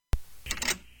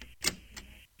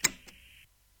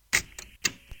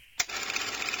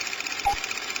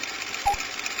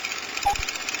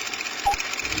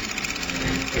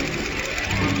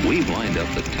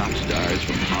the top stars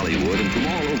from Hollywood and from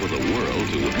all over the world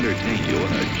to entertain you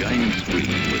on a giant screen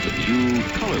with a few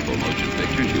colorful motion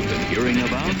pictures you've been hearing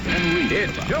about and reading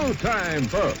It's about. showtime,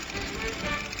 folks.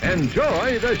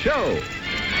 Enjoy the show.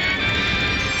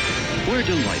 We're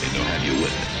delighted to have you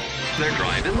with us. They're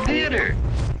driving theater.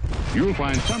 You'll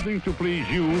find something to please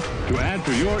you to add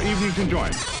to your evening's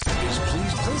enjoyment. Is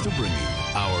pleased to bring you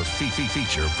our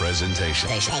feature presentation.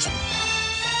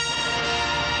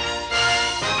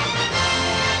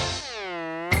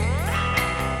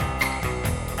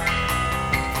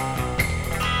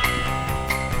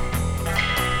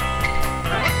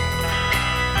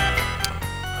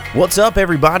 What's up,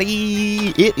 everybody?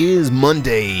 It is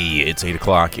Monday. It's 8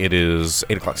 o'clock. It is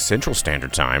 8 o'clock Central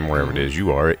Standard Time, wherever it is you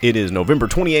are. It is November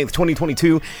 28th,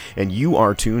 2022, and you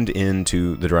are tuned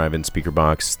into the Drive-In Speaker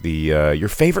Box, your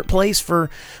favorite place for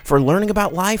learning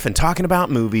about life and talking about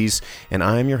movies. And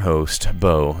I'm your host,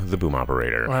 Bo, the Boom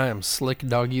Operator. I am Slick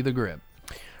Doggy the Grip.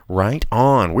 Right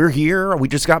on. We're here. We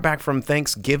just got back from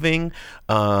Thanksgiving.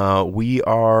 We've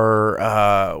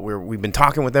been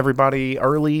talking with everybody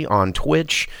early on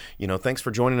Twitch. You know, thanks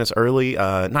for joining us early.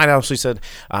 Night actually said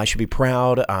I should be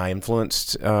proud. I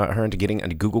influenced her into getting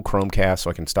a Google Chromecast so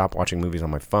I can stop watching movies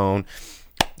on my phone.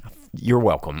 You're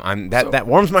welcome. That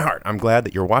warms my heart. I'm glad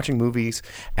that you're watching movies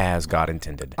as God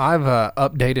intended. I've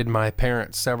updated my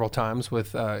parents several times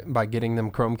with by getting them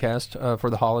Chromecast for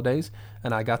the holidays,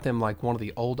 and I got them like one of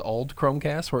the old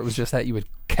Chromecasts where it was just that you would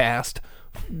cast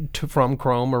from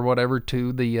Chrome or whatever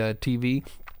to the TV,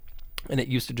 and it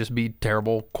used to just be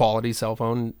terrible quality cell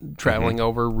phone traveling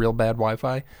over real bad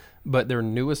Wi-Fi. But their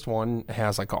newest one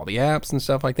has like all the apps and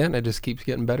stuff like that, and it just keeps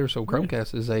getting better. So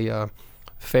Chromecast is a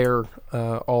fair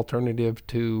alternative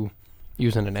to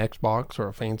using an Xbox or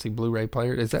a fancy Blu-ray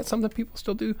player. Is that something people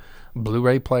still do?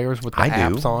 Blu-ray players with the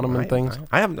apps on them and things?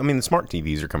 I mean, the smart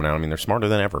TVs are coming out. I mean, they're smarter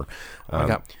than ever. I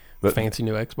got fancy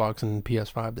new Xbox and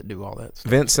PS5 that do all that stuff.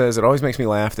 Vince says, it always makes me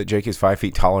laugh that Jake is 5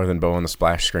 feet taller than Bo on the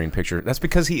splash screen picture. That's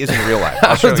because he is in real life.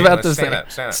 I was about to say,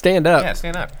 stand up. Yeah,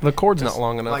 stand up. The cord's not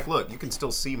long enough. Like, look, you can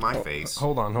still see my face.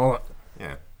 Hold on.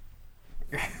 Yeah.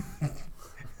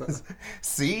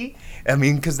 See? I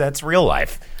mean, because that's real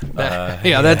life.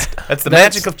 That's the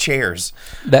magic of chairs.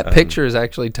 That picture is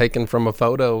actually taken from a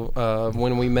photo of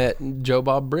when we met Joe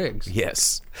Bob Briggs.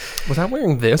 Yes. Was I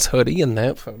wearing this hoodie in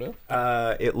that photo?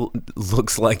 It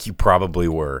looks like you probably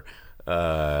were.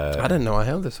 I didn't know I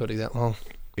had this hoodie that long.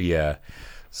 Yeah.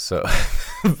 So,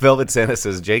 Velvet Santa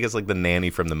says, Jake is like the nanny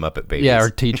from the Muppet Babies. Yeah, our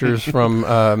teachers from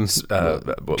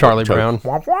Charlie Brown.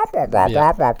 What,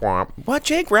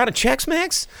 Jake? We're out of Chex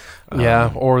Mix?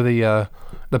 Yeah, or the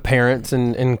parents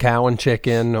in Cow and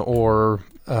Chicken, or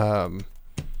any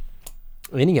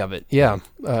of it. Yeah.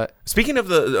 Speaking of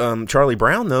the Charlie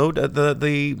Brown, though,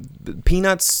 the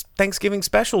Peanuts Thanksgiving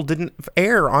special didn't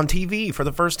air on TV for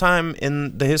the first time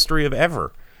in the history of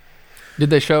ever. Did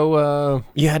they show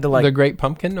you had to The Great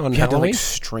Pumpkin on Halloween? You had to like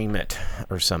stream it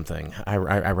or something. I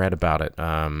read about it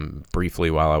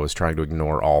briefly while I was trying to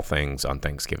ignore all things on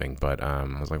Thanksgiving, but I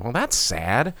was like, well, that's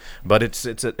sad. But it's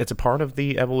a part of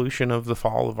the evolution of the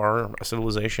fall of our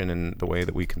civilization and the way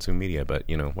that we consume media. But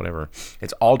you know, whatever.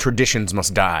 It's all traditions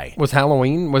must die. Was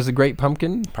The Great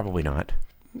Pumpkin? Probably not.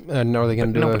 Are they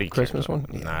going to do a Christmas one?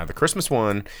 Nah, the Christmas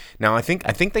one. Now, I think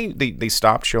they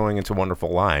stopped showing It's a Wonderful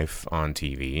Life on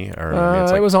TV. Or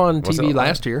it was on TV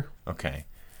last year. Okay.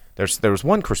 There was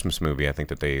one Christmas movie I think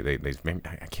that they maybe,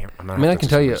 I can't. I can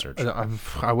tell you,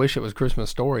 I wish it was Christmas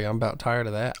Story. I'm about tired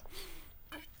of that.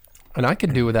 And I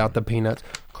could do without the Peanuts.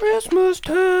 Christmas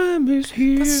time is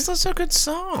here. That's such a good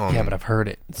song. Yeah, but I've heard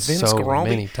it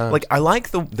many times. Like I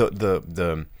like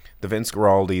the Vince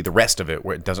Guaraldi, the rest of it,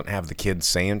 where it doesn't have the kids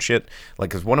saying shit.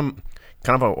 Like, because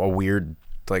kind of a weird,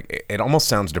 like, it almost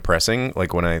sounds depressing,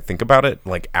 like, when I think about it,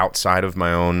 like, outside of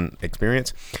my own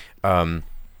experience.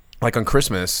 Like, on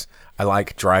Christmas, I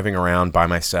like driving around by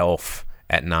myself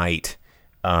at night,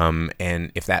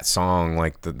 and if that song,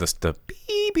 like, the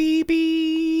beep, beep,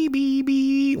 beep, beep,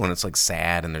 beep, when it's, like,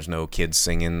 sad and there's no kids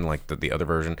singing, like, the other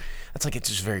version, that's, like, it's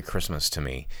just very Christmas to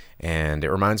me. And it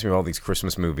reminds me of all these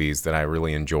Christmas movies that I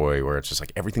really enjoy, where it's just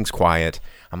like everything's quiet.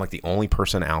 I'm like the only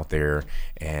person out there,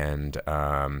 and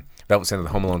that was the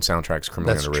Home Alone soundtrack's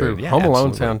criminally underrated. That's true. Yeah, Home Alone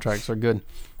absolutely. soundtracks are good.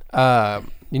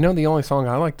 You know the only song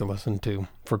I like to listen to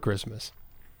for Christmas?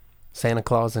 Santa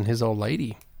Claus and His Old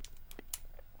Lady.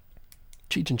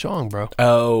 Cheech and Chong, bro.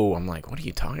 Oh, I'm like, what are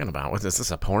you talking about? Is this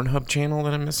a Pornhub channel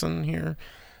that I'm missing here?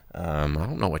 I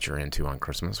don't know what you're into on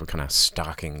Christmas, what kind of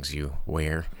stockings you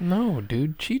wear. No,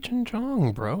 dude, Cheech and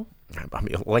Chong, bro. I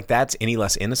mean, like, that's any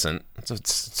less innocent.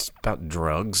 It's about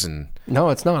drugs and... No,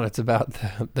 it's not. It's about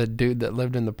the dude that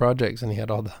lived in the projects, and he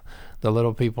had all The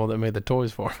little people that made the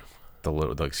toys for him.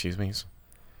 The excuse me?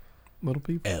 Little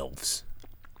people. Elves.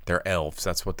 They're elves.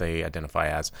 That's what they identify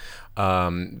as.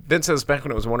 Ben says, back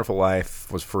when It Was a Wonderful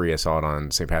Life was free, I saw it on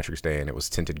St. Patrick's Day, and it was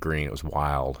tinted green. It was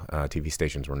wild. TV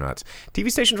stations were nuts.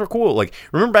 TV stations were cool. Like,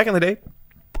 remember back in the day?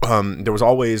 There was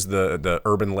always the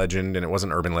urban legend, and it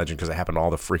wasn't urban legend because it happened all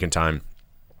the freaking time.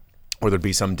 Or there'd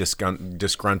be some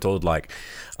disgruntled like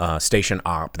station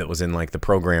op that was in like the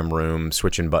program room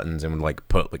switching buttons and would like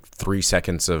put like 3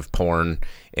 seconds of porn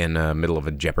in the middle of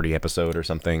a Jeopardy episode or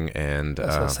something. And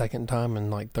that's the second time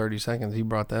in like 30 seconds he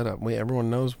brought that up.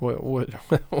 Everyone knows what what's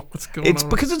going on. It's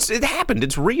because it happened.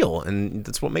 It's real, and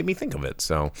that's what made me think of it.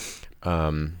 So.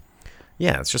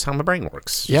 Yeah, it's just how my brain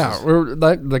works. Yeah,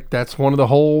 that's one of the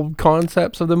whole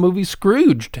concepts of the movie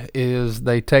Scrooged is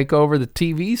they take over the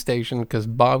TV station because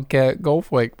Bobcat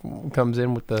Goldthwait comes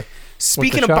in with the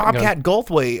Speaking of Bobcat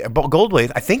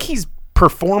Goldthwait, I think he's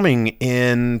performing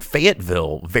in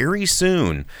Fayetteville very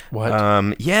soon.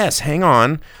 What? Yes, hang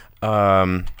on.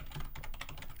 Here,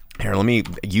 let me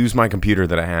use my computer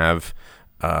that I have.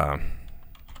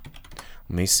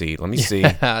 Let me see.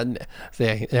 Yeah,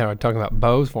 we're talking about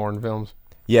Bo's foreign films.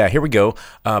 Yeah, here we go.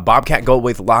 Bobcat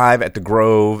Goldthwait live at the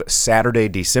Grove Saturday,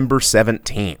 December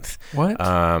 17th. What?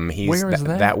 Where is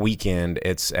that? That weekend.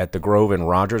 It's at the Grove in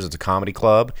Rogers. It's a comedy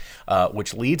club,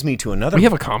 which leads me to another. We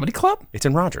have a comedy club? It's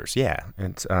in Rogers, yeah.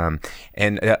 It's and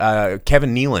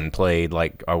Kevin Nealon played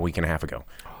like a week and a half ago.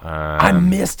 I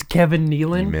missed Kevin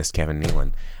Nealon. You missed Kevin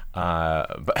Nealon.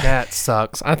 But that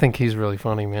sucks. I think he's really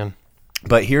funny, man.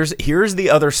 But here's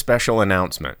the other special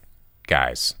announcement,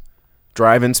 guys.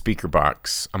 Drive-in speaker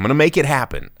box. I'm going to make it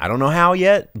happen. I don't know how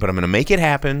yet, but I'm going to make it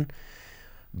happen.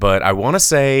 But I want to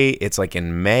say it's like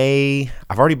in May.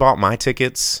 I've already bought my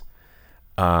tickets.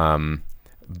 But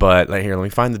here, let me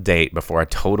find the date before I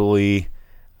totally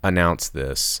announce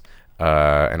this.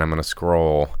 And I'm going to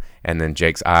scroll, and then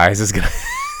Jake's eyes is going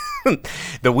to...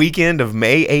 The weekend of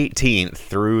May 18th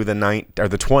through the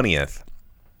 20th.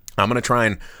 I'm going to try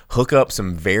and hook up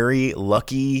some very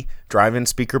lucky drive-in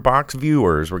speaker box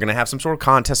viewers. We're going to have some sort of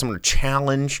contest. I'm going to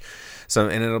challenge some,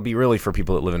 and it'll be really for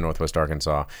people that live in Northwest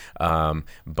Arkansas.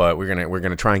 But we're going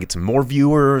to try and get some more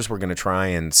viewers. We're going to try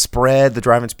and spread the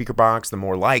drive-in speaker box. The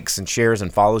more likes and shares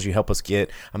and follows you help us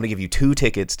get, I'm going to give you 2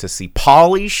 tickets to see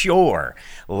Pauly Shore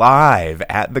live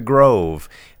at the Grove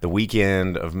the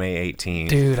weekend of May 18th.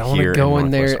 Dude, I want to go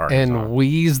in there and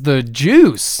wheeze the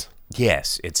juice.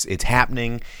 Yes, it's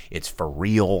happening. It's for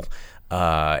real,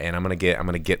 and I'm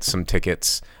gonna get some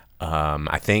tickets.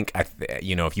 I think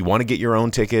if you want to get your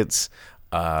own tickets,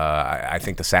 I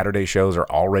think the Saturday shows are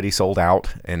already sold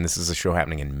out, and this is a show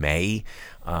happening in May.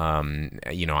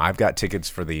 I've got tickets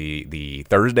for the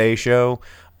Thursday show,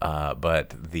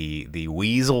 but the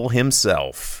Weasel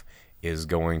himself is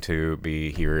going to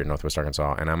be here in Northwest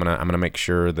Arkansas, and I'm gonna make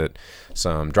sure that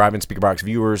some drive-in speaker box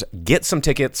viewers get some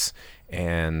tickets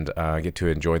and get to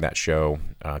enjoy that show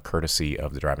courtesy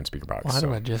of the drive-in speaker box. Why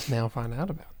do I just now find out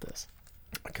about this?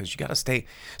 Because you got to stay.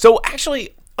 So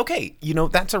actually, okay,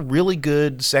 that's a really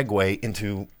good segue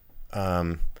into.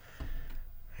 Here,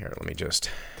 let me just.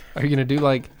 Are you gonna do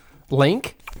like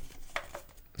Link?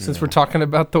 Since we're talking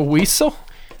about the weasel.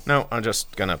 No, I'm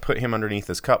just gonna put him underneath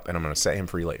this cup, and I'm gonna set him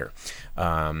free later.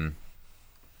 Caught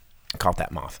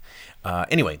that moth.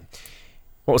 Anyway.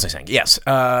 What was I saying? Yes.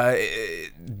 I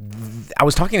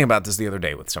was talking about this the other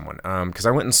day with someone because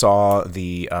I went and saw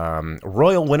the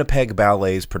Royal Winnipeg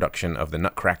Ballet's production of the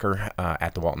Nutcracker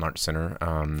at the Walton Arts Center.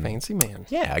 Fancy man.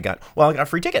 Yeah, I got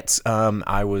free tickets.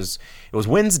 It was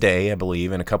Wednesday, I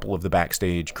believe, and a couple of the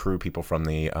backstage crew people from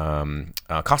the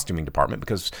costuming department,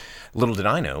 because little did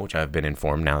I know, which I've been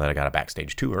informed now that I got a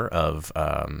backstage tour of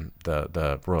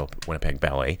the Royal Winnipeg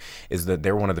Ballet, is that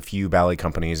they're one of the few ballet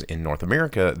companies in North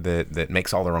America that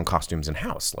makes all their own costumes in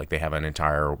house. Like they have an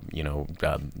entire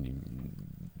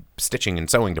stitching and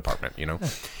sewing department,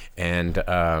 and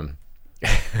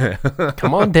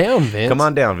come on down, Vince. Come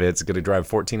on down, Vince. It's going to drive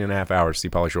 14 and a half hours to see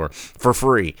Pauly Shore for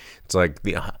free. It's like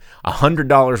the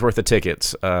 $100 worth of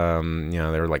tickets.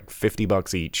 They're like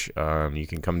 $50 each. You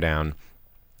can come down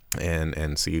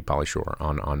and see Pauly Shore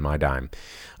on my dime.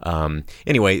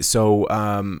 Anyway, so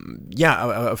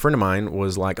a friend of mine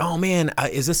was like, "Oh man,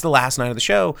 is this the last night of the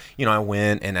show?" I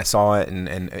went and I saw it,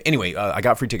 and anyway, I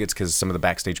got free tickets because some of the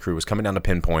backstage crew was coming down to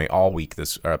Pinpoint all week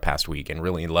this past week and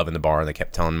really loving the bar. And they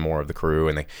kept telling more of the crew,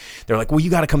 and they're like, "Well, you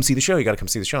got to come see the show. You got to come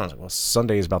see the show." And I was like, "Well,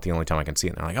 Sunday is about the only time I can see it."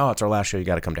 And they're like, "Oh, it's our last show. You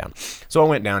got to come down." So I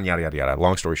went down. Yada yada yada.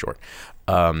 Long story short.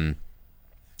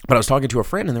 But I was talking to a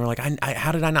friend, and they were like,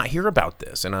 "How did I not hear about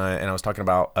this?" And I was talking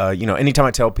about, anytime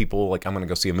I tell people like I'm going to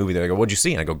go see a movie, they go, "What'd you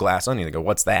see?" And I go, "Glass Onion." They go,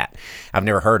 "What's that?" I've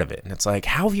never heard of it, and it's like,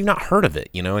 how have you not heard of it?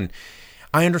 And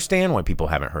I understand why people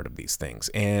haven't heard of these things,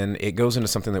 and it goes into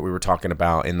something that we were talking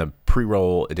about in the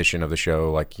pre-roll edition of the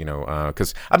show,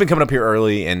 because I've been coming up here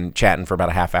early and chatting for about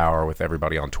a half hour with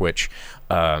everybody on Twitch,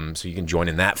 so you can join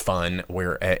in that fun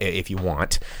if you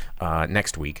want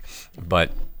next week,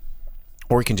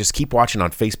 or you can just keep watching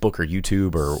on Facebook or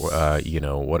YouTube or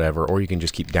whatever, or you can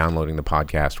just keep downloading the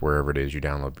podcast wherever it is you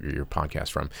download your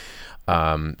podcast from.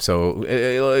 So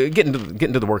getting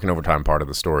to the working overtime part of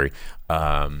the story.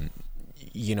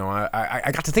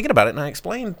 I got to thinking about it, and I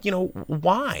explained,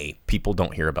 why people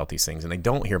don't hear about these things and they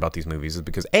don't hear about these movies is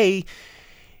because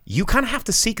you kind of have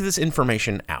to seek this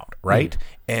information out, right?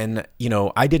 And,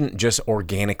 I didn't just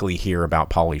organically hear about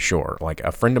Pauly Shore. Like,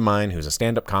 a friend of mine who's a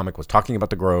stand-up comic was talking about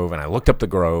the Grove, and I looked up the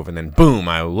Grove, and then boom,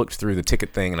 I looked through the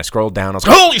ticket thing, and I scrolled down. I was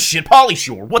like, holy shit, Pauly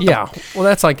Shore! Well,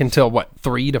 that's like until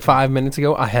 3 to 5 minutes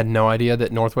ago, I had no idea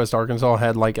that Northwest Arkansas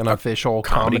had like an official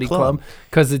comedy club,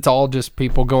 because it's all just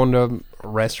people going to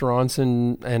restaurants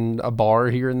and a bar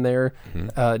here and there,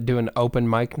 doing open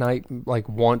mic night like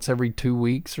once every 2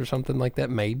 weeks or something like that,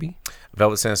 maybe.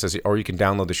 Velvet Santa says, or you can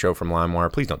download the show from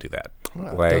LimeWire. Please don't do that.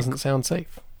 Well, it doesn't sound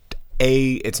safe.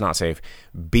 A, it's not safe.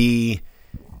 B,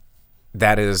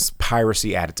 that is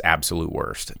piracy at its absolute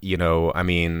worst. When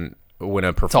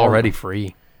a performer, it's already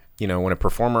free. When a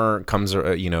performer comes,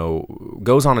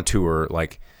 goes on a tour,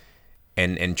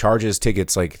 and charges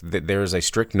tickets, there's a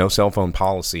strict no cell phone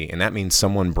policy, and that means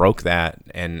someone broke that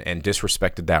and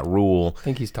disrespected that rule. I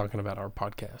think he's talking about our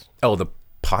podcast. Oh, the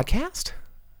podcast?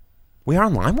 We are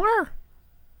on LimeWire?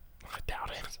 I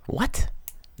doubt it. What?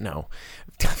 No.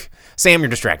 Sam, you're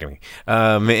distracting me.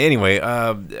 Anyway,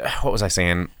 what was I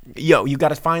saying? You got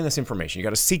to find this information. You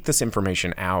got to seek this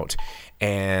information out.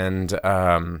 And,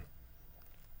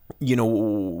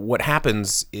 what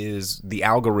happens is the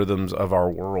algorithms of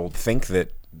our world think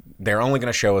that they're only going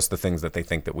to show us the things that they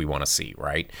think that we want to see,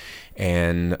 right?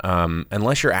 And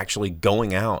unless you're actually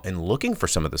going out and looking for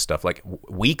some of this stuff, like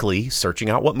weekly searching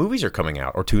out what movies are coming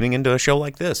out, or tuning into a show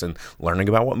like this and learning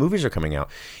about what movies are coming out,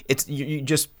 it's you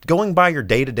just going by your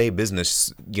day-to-day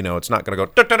business. It's not going to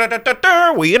go, da, da, da, da, da,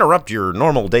 da, we interrupt your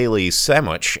normal daily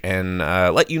sandwich and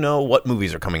let you know what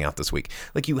movies are coming out this week.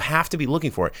 Like, you have to be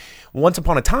looking for it. Once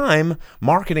upon a time,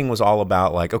 marketing was all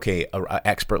about a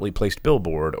expertly placed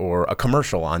billboard or a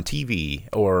commercial on TV,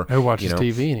 or who watches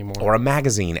TV anymore, or a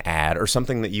magazine ad, or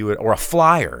something that or a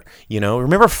flyer.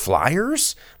 Remember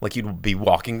flyers? Like, you'd be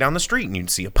walking down the street and you'd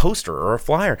see a poster or a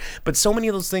flyer. But so many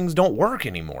of those things don't work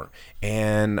anymore.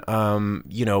 And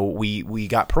we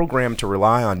got programmed to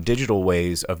rely on digital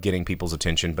ways of getting people's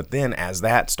attention. But then, as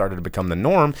that started to become the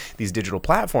norm, these digital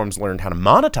platforms learned how to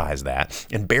monetize that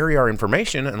and bury our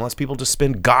information, unless people just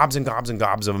spend gobs and gobs and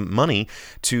gobs of money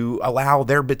to allow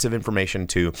their bits of information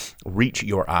to reach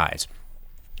your eyes.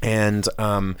 And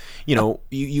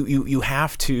you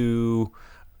have to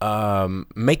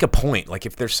make a point. Like,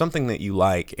 if there's something that you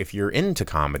like, if you're into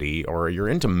comedy or you're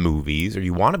into movies or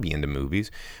you want to be into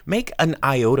movies, make an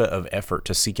iota of effort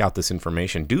to seek out this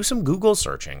information. Do some Google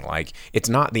searching. Like,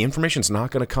 the information's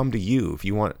not going to come to you. If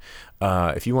you want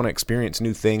to experience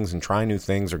new things and try new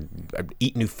things or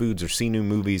eat new foods or see new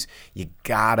movies, you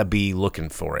gotta be looking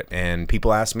for it. And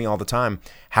people ask me all the time,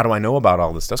 how do I know about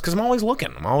all this stuff? Because I'm always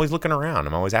looking. I'm always looking around.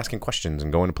 I'm always asking questions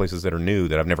and going to places that are new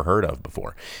that I've never heard of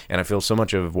before. And I feel so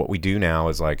much of what we do now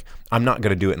is like, I'm not going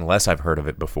to do it unless I've heard of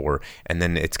it before. And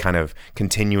then it's kind of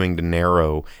continuing to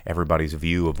narrow everybody's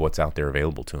view of what's out there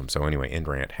available to them. So anyway, end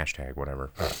rant, hashtag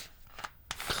whatever.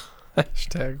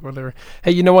 Hashtag whatever.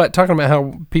 Hey, you know what? Talking about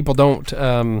how people don't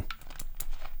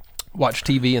watch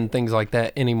TV and things like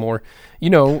that anymore. You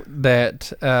know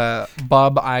that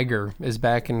Bob Iger is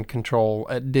back in control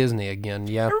at Disney again.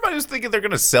 Yeah. Everybody was thinking they're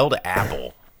going to sell to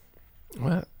Apple.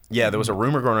 What? Yeah, there was a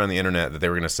rumor going around the internet that they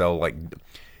were going to sell like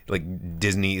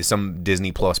some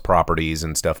Disney Plus properties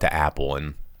and stuff to Apple.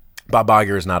 And Bob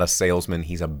Iger is not a salesman.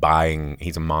 He's a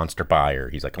monster buyer.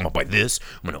 He's like, I'm going to buy this.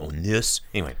 I'm going to own this.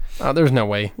 Anyway. There's no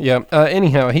way. Yeah.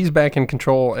 Anyhow, he's back in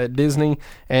control at Disney.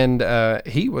 And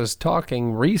he was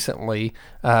talking recently.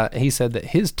 He said that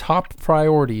his top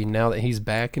priority now that he's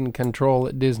back in control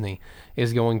at Disney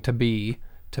is going to be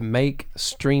to make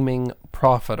streaming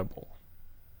profitable.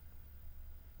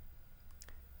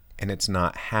 And it's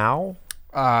not how?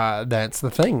 That's the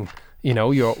thing.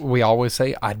 we always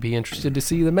say, I'd be interested to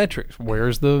see the metrics.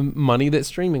 Where's the money that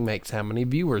streaming makes? How many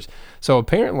viewers? So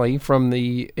apparently from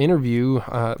the interview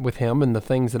with him and the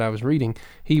things that I was reading,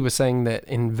 he was saying that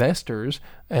investors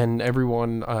and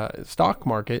everyone, stock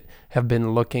market, have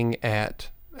been looking at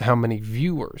how many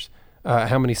viewers,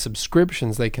 how many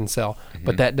subscriptions they can sell,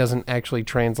 but that doesn't actually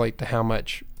translate to how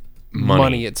much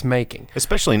money it's making,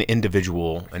 especially an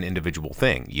individual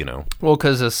thing. Well,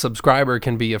 because a subscriber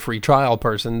can be a free trial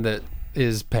person that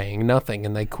is paying nothing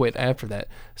and they quit after that,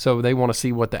 so they want to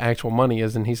see what the actual money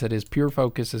is. And he said his pure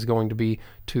focus is going to be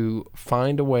to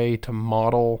find a way to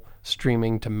model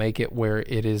streaming to make it where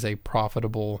it is a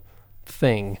profitable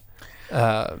thing.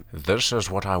 This is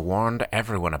what I warned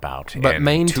everyone about but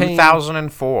in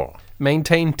 2004.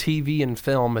 Maintain TV and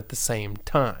film at the same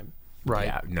time, right?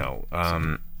 Yeah, no.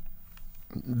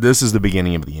 This is the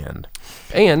beginning of the end.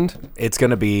 And it's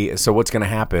going to be, so what's going to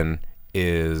happen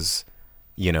is,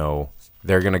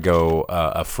 they're going to go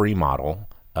a free model.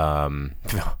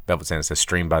 Velvet Santa says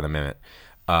stream by the minute.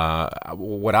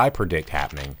 What I predict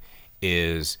happening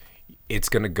is it's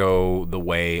going to go the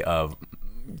way of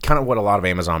kind of what a lot of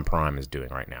Amazon Prime is doing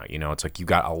right now. It's like you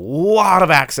got a lot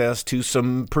of access to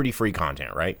some pretty free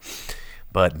content, right?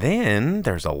 But then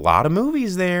there's a lot of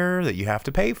movies there that you have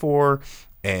to pay for.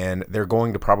 And they're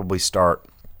going to probably start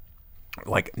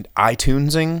like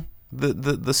iTunesing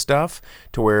the stuff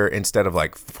to where instead of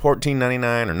like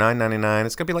 $14.99 or $9.99,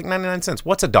 it's gonna be like 99 cents.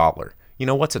 What's $1?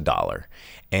 What's $1?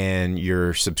 And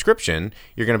your subscription,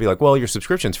 you're gonna be like, well, your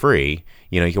subscription's free.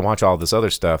 You can watch all this other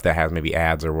stuff that has maybe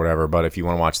ads or whatever. But if you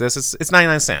want to watch this, it's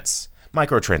 99 cents.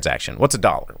 Microtransaction. What's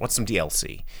 $1? What's some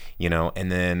DLC?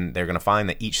 And then they're going to find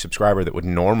that each subscriber that would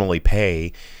normally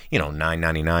pay,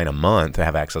 $9.99 a month to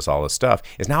have access to all this stuff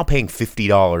is now paying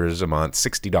 $50 a month,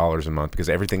 $60 a month because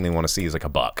everything they want to see is like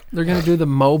 $1. They're going to do the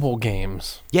mobile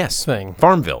games. Yes. Thing.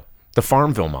 Farmville. The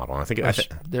Farmville model. I think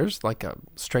there's like a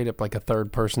straight up like a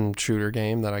third person shooter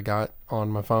game that I got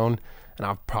on my phone, and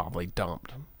I've probably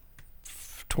dumped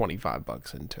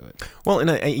 $25 into it. Well, and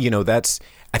that's,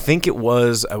 I think it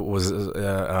was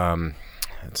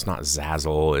it's not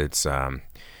Zazzle, it's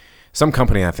some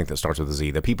company I think that starts with a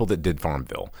Z, the people that did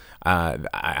Farmville.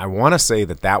 I want to say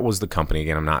that was the company.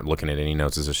 Again, I'm not looking at any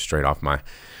notes, this is straight off my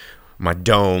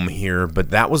dome here, but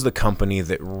that was the company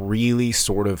that really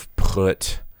sort of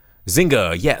put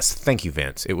Zynga. Yes, thank you,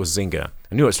 Vince. It was Zynga.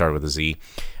 I knew it started with a Z.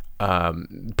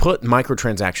 Put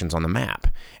microtransactions on the map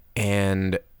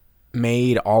and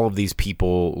made all of these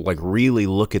people like really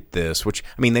look at this, which,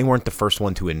 I mean, they weren't the first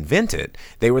one to invent it.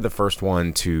 They were the first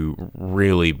one to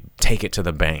really take it to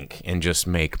the bank and just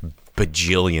make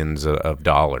bajillions of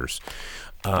dollars.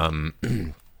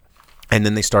 And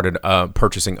then they started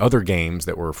purchasing other games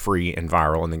that were free and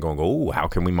viral and then going, oh, how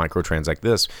can we microtransact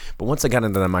this? But once they got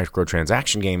into the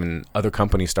microtransaction game and other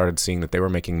companies started seeing that they were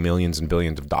making millions and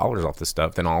billions of dollars off this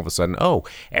stuff, then all of a sudden, oh,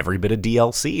 every bit of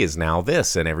DLC is now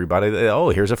this. And everybody, oh,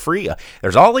 here's a free.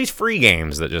 There's all these free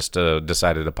games that just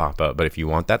decided to pop up. But if you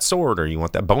want that sword or you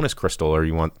want that bonus crystal or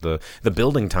you want the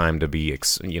building time to be,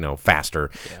 faster,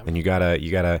 then you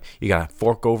gotta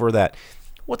fork over that.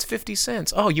 What's 50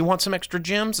 cents? Oh, you want some extra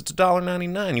gems? It's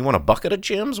 $1.99. You want a bucket of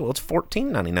gems? Well, it's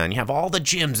 $14.99. You have all the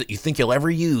gems that you think you'll ever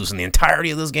use in the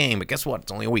entirety of this game, but guess what?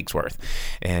 It's only a week's worth.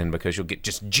 And because you'll get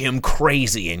just gem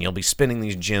crazy, and you'll be spending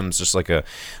these gems just like a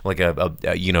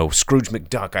Scrooge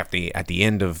McDuck at the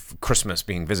end of Christmas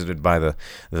being visited by the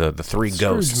three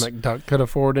ghosts. Scrooge McDuck could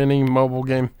afford any mobile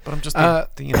game. But I'm just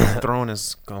throwing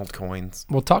his gold coins.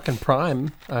 Well, talking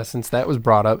Prime, since that was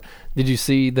brought up, did you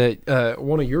see that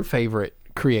one of your favorite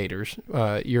creators,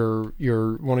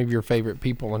 your one of your favorite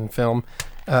people in film,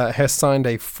 has signed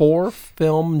a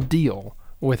 4-film deal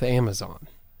with Amazon?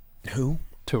 Who?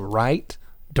 To write,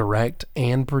 direct,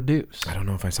 and produce. I don't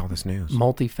know if I saw this news.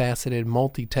 Multifaceted,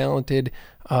 multi-talented.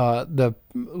 The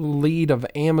lead of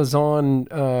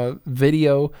Amazon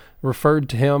Video referred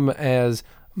to him as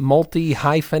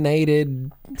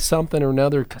multi-hyphenated something or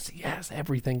another because he has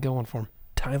everything going for him.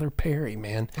 Tyler Perry,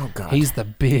 man. Oh, God. He's the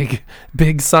big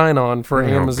sign-on for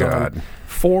Amazon. God.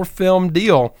 4-film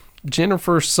deal.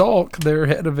 Jennifer Salk, their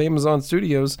head of Amazon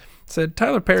Studios, said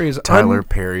Tyler Perry's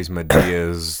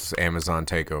Medea's Amazon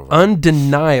takeover.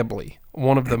 Undeniably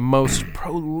one of the most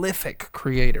prolific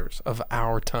creators of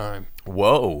our time.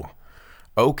 Whoa.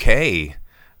 Okay.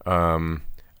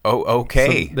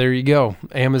 Okay. So there you go.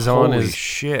 Amazon Holy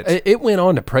shit. It went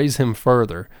on to praise him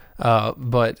further.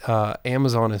 But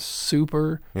Amazon is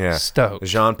super stoked.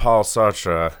 Jean-Paul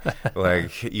Sartre,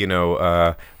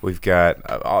 we've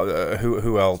got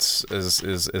who else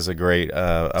is a great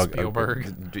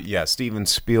Spielberg. Steven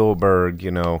Spielberg.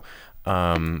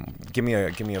 Give me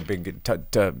a big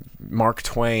Mark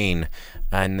Twain,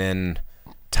 and then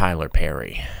Tyler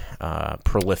Perry,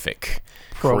 prolific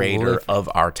creator of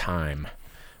our time.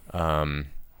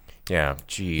 Yeah,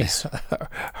 jeez.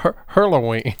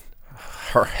 Halloween.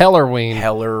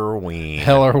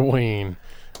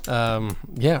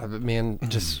 Yeah, but man,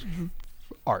 just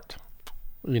art.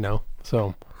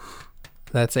 So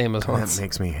that's Amazon. That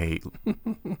makes me hate.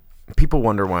 People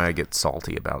wonder why I get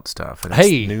salty about stuff. And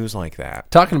Hey, it's news like that.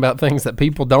 Talking about things that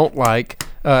people don't like.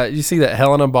 You see that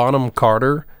Helena Bonham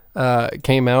Carter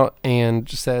came out and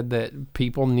said that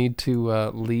people need to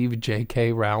leave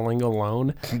J.K. Rowling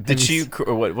alone.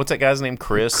 What's that guy's name?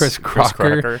 Chris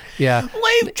Crocker. Yeah.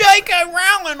 Leave J.K.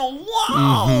 Rowling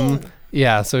alone. Mm-hmm.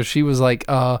 Yeah, so she was like,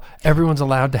 everyone's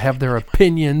allowed to have their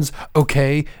opinions,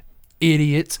 okay?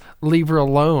 Idiots, leave her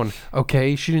alone,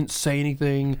 okay? She didn't say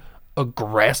anything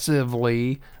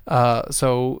aggressively,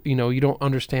 so, you don't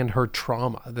understand her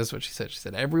trauma. That's what she said. She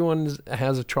said, everyone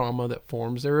has a trauma that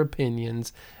forms their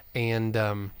opinions,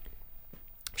 and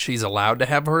she's allowed to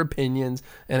have her opinions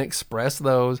and express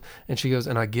those. And she goes,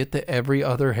 and I get that every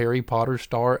other Harry Potter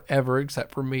star ever,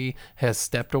 except for me, has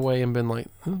stepped away and been like,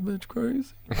 oh, bitch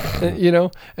crazy,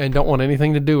 and don't want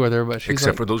anything to do with her. But she's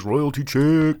except for those royalty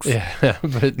checks. Yeah,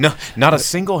 but no, not a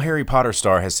single Harry Potter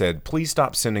star has said, please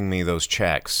stop sending me those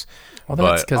checks. Well,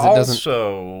 that's because it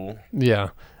doesn't. Yeah.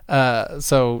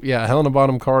 So yeah, Helena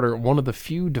Bonham Carter, one of the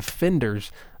few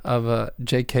defenders of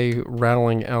J.K.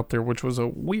 Rowling out there, which was a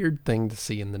weird thing to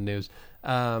see in the news.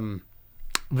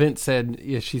 Vince said,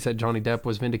 she said Johnny Depp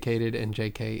was vindicated and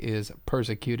J.K. is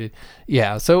persecuted.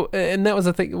 Yeah. So, and that was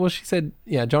the thing. Well, she said,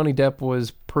 yeah, Johnny Depp was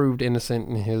proved innocent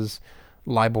in his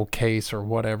libel case or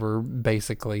whatever,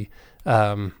 basically.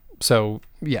 So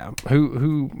yeah,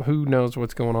 who knows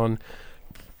what's going on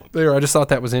there. I just thought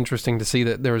that was interesting to see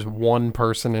that there was one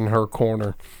person in her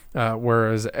corner,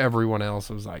 whereas everyone else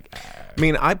was like, I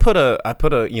mean, I put a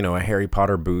a Harry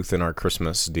Potter booth in our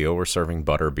Christmas deal. We're serving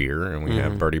butter beer, and we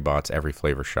have Bertie Bott's every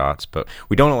flavor shots, but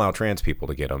we don't allow trans people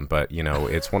to get them. But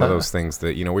it's one of those things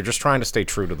that we're just trying to stay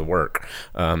true to the work.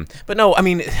 But no, I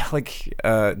mean, like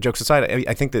jokes aside,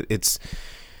 I think that it's.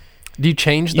 Do you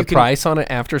change the price on it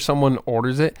after someone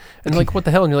orders it? And like, what the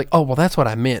hell? And you're like, oh, well, that's what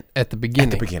I meant at the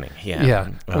beginning. Yeah. Yeah.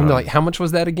 And they're like, how much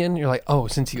was that again? You're like, oh,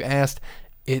 since you asked,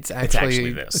 it's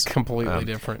actually this. Completely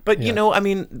different. But, I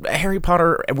mean, Harry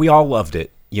Potter, we all loved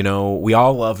it. We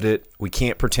all loved it. We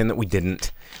can't pretend that we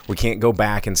didn't. We can't go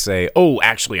back and say, oh,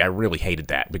 actually, I really hated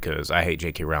that because I hate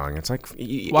J.K. Rowling. It's like...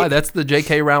 Why? That's the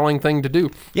J.K. Rowling thing to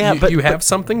do. Yeah, you have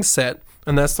something set,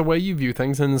 and that's the way you view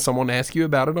things, and then someone asks you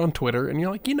about it on Twitter, and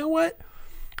you're like, you know what?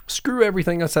 Screw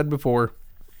everything I said before.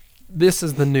 This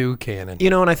is the new canon.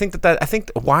 And I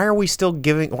think why are we still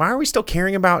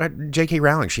caring about J.K.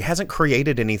 Rowling? She hasn't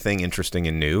created anything interesting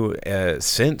and new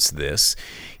since this.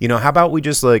 How about we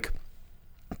just like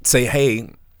say, hey,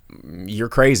 you're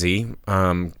crazy,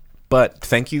 but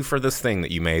thank you for this thing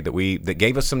that you made that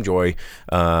gave us some joy,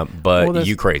 but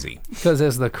you crazy. Because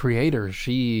as the creator,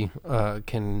 she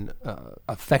can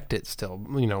affect it still,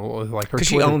 like her. Because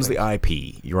she owns the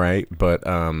IP, right? But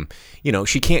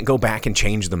she can't go back and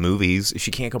change the movies.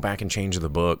 She can't go back and change the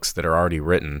books that are already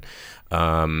written.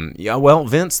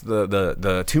 Vince,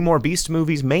 the two more Beast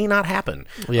movies may not happen.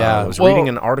 Yeah, I was reading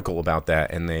an article about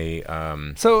that, and they.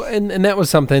 So and that was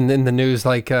something in the news,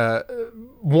 like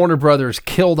Warner Brothers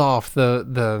killed off the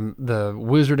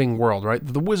Wizarding World, right?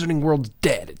 The Wizarding World's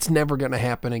dead. It's never going to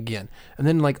happen again. And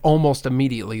then, like, almost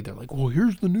immediately, they're like, well,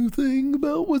 here's the new thing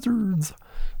about wizards.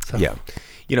 So. Yeah.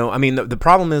 I mean, the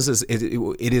problem is it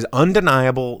is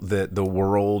undeniable that the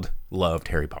world loved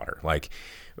Harry Potter. Like,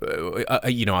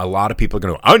 a lot of people are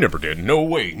going to go, I never did. No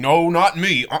way. No, not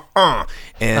me.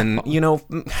 And,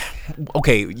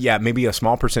 okay, yeah, maybe a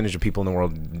small percentage of people in the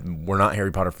world were not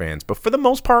Harry Potter fans. But for the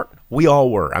most part, we all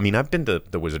were. I mean, I've been to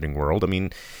the Wizarding World. I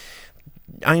mean,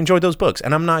 I enjoyed those books,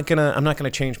 and I'm not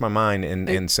gonna change my mind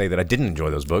and say that I didn't enjoy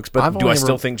those books. But do I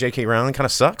still think J.K. Rowling kind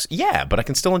of sucks? Yeah, but I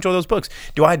can still enjoy those books.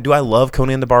 Do I love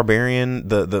Conan the Barbarian,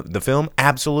 the film?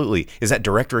 Absolutely. Is that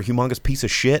director a humongous piece of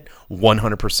shit?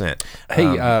 100%.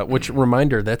 Hey, which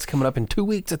reminder, that's coming up in 2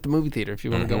 weeks at the movie theater if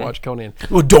you want to go watch Conan.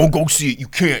 Well, don't go see it. You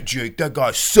can't, Jake. That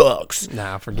guy sucks.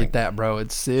 Nah, forget that, bro.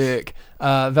 It's sick.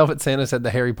 Velvet Santa said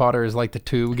the Harry Potter is like the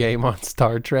Tube game on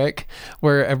Star Trek,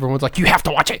 where everyone's like, you have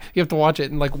to watch it. You have to watch it.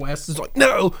 And like Wes is like,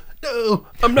 no,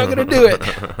 I'm not going to do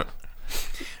it.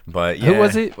 But yeah. Who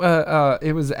was it?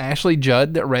 It was Ashley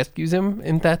Judd that rescues him.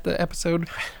 Isn't that the episode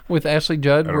with Ashley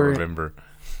Judd? I don't remember.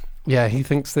 Yeah, he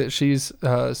thinks that she's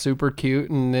super cute.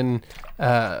 And then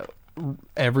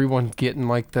everyone's getting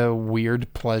like the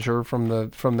weird pleasure from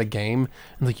the game,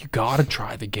 and like, you gotta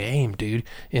try the game, dude.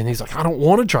 And he's like, I don't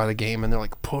want to try the game, and they're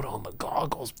like, put on the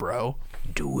goggles, bro.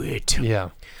 Do it. Yeah.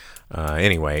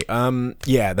 Anyway,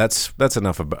 yeah, that's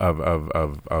enough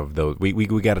of those. We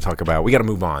got to talk about. We got to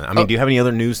move on. I mean, do you have any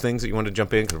other news things that you want to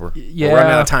jump in? Because we're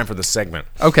running out of time for this segment.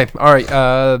 Okay, all right.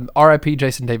 R.I.P.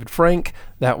 Jason David Frank.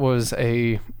 That was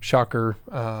a shocker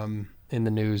in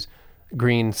the news.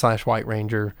 Green/White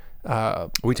Ranger.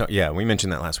 We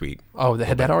mentioned that last week. Oh,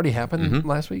 had that already happened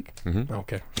last week? Mm-hmm.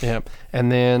 Okay, yeah. And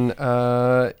then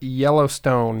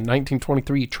Yellowstone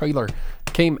 1923 trailer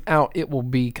came out. It will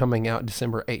be coming out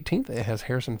December 18th. It has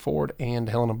Harrison Ford and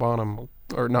Helen Mirren.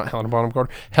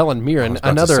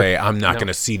 I'm not going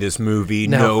to see this movie.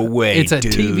 No way, it's a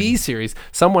dude. TV series.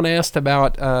 Someone asked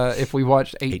about if we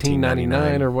watched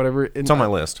 1899 or whatever. It's on my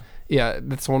list. Yeah,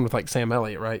 that's the one with like Sam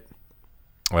Elliott, right?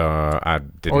 I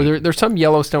didn't. Or there's some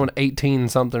Yellowstone 18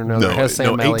 something or another. No, that has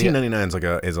Sam Elliott. 1899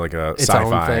 is like a its sci-fi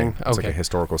own thing. It's like Okay. a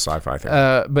historical sci-fi thing.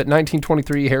 But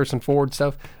 1923 Harrison Ford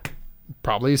stuff.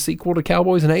 Probably a sequel to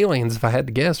Cowboys and Aliens, if I had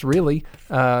to guess, really,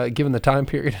 given the time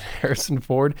period. Harrison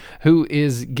Ford, who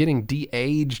is getting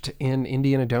de-aged in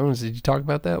Indiana Jones. Did you talk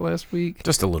about that last week?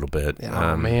 Just a little bit.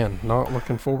 Oh, man. Not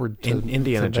looking forward to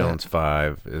Indiana to Jones that.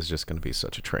 5 is just going to be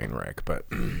such a train wreck, but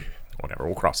whatever.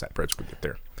 We'll cross that bridge when we get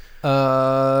there.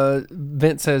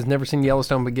 Vince says, never seen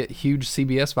Yellowstone, but get huge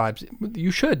CBS vibes.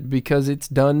 You should, because it's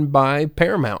done by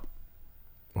Paramount.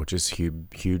 Which is huge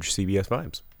CBS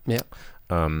vibes. Yeah.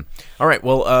 All right,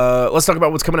 well, let's talk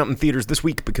about what's coming out in theaters this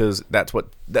week, because that's what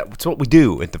we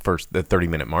do at the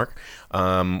 30-minute mark.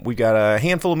 We've got a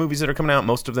handful of movies that are coming out,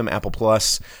 most of them Apple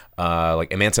Plus,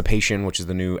 like Emancipation, which is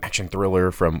the new action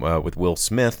thriller from with Will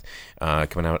Smith,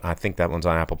 coming out. I think that one's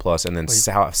on Apple Plus, and then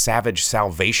Savage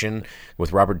Salvation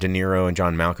with Robert De Niro and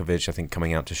John Malkovich, I think,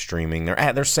 coming out to streaming.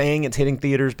 They're saying it's hitting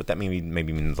theaters, but that maybe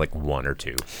means like one or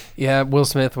two. Yeah, Will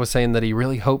Smith was saying that he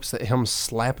really hopes that him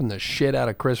slapping the shit out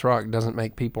of Chris Rock doesn't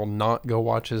make people not go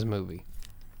watch his movie.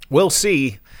 We'll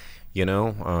see.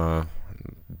 Didn't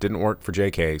work for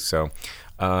JK, so...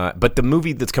 but the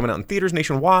movie that's coming out in theaters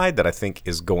nationwide that I think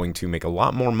is going to make a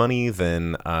lot more money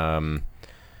than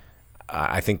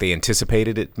I think they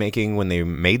anticipated it making when they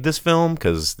made this film,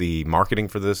 because the marketing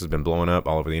for this has been blowing up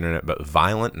all over the internet, but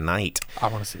Violent Night. I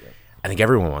want to see it. I think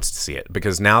everyone wants to see it,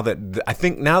 because now that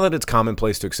it's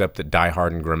commonplace to accept that Die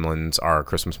Hard and Gremlins are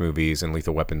Christmas movies and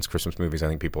Lethal Weapon's Christmas movies, I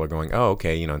think people are going, oh,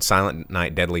 okay, and Silent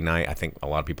Night, Deadly Night, I think a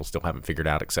lot of people still haven't figured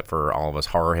out, except for all of us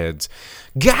horror heads.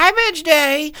 Garbage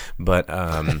Day! But,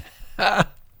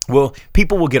 well,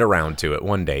 people will get around to it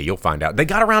one day. You'll find out. They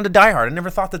got around to Die Hard. I never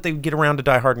thought that they would get around to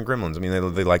Die Hard and Gremlins. I mean,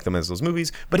 they like them as those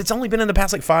movies, but it's only been in the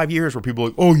past like 5 years where people are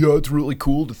like, oh yeah, it's really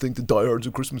cool to think that Die Hard's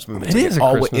a Christmas movie. It is a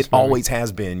Christmas movie. It always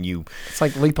has been. It's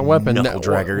like Lethal Weapon. Knuckle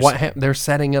draggers. They're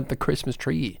setting up the Christmas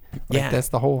tree. Like, that's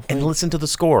the whole thing. And listen to the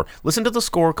score. Listen to the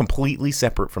score completely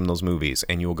separate from those movies,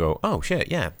 and you'll go, oh shit,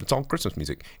 yeah, it's all Christmas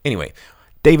music. Anyway,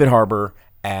 David Harbour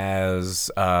as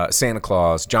Santa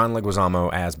Claus, John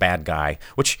Leguizamo as bad guy,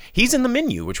 which he's in The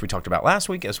Menu, which we talked about last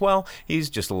week as well. He's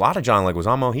just a lot of John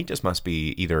Leguizamo. He just must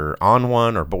be either on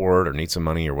one or bored or needs some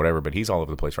money or whatever, but he's all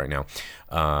over the place right now.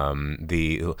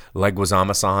 The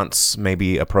Leguizamo-sance may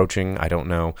be approaching, I don't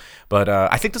know. But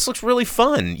I think this looks really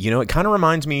fun. It kind of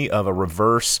reminds me of a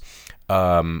reverse,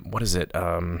 what is it?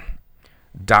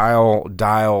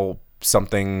 Dial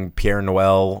something, Pierre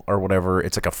Noël or whatever.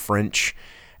 It's like a French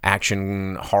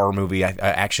action horror movie,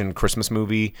 action Christmas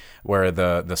movie, where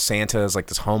the Santa is like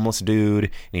this homeless dude,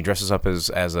 and he dresses up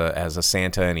as a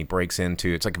Santa, and he breaks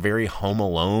into, it's like very Home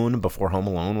Alone before Home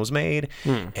Alone was made.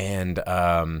 And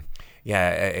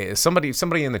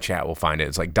somebody in the chat will find it.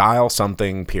 It's like Dial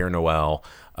something Pierre Noël,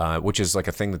 which is like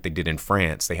a thing that they did in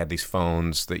France. They had these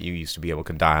phones that you used to be able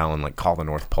to dial and like call the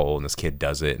North Pole, and this kid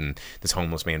does it, and this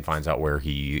homeless man finds out where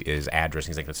he is address.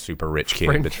 He's like a super rich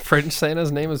kid. French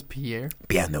Santa's name is Pierre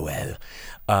Noël.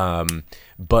 And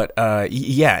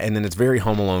then it's very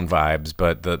Home Alone vibes,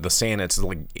 but the Santa, it's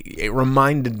like, it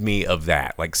reminded me of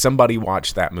that. Like somebody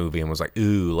watched that movie and was like,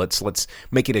 ooh, let's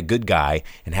make it a good guy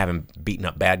and have him beating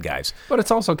up bad guys. But it's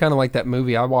also kind of like that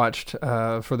movie I watched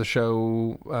for the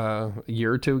show a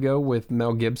year or two ago with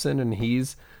Mel Gibson, and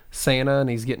he's Santa, and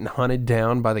he's getting hunted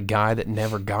down by the guy that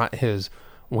never got his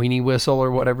weenie whistle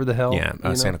or whatever the hell.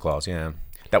 Yeah, Santa Claus. Yeah,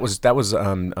 that was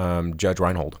Judge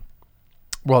Reinhold.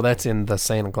 Well, that's in the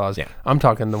Santa Claus. Yeah. I'm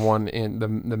talking the one in the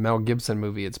Mel Gibson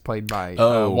movie. It's played by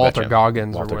Walter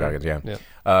Goggins. Walter Goggins,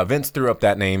 yeah. Vince threw up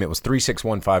that name. It was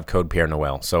 3615 code Pierre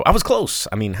Noël. So I was close.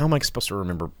 I mean, how am I supposed to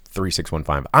remember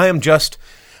 3615? I am just...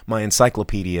 my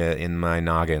encyclopedia in my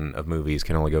noggin of movies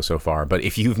can only go so far. But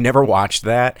if you've never watched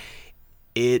that,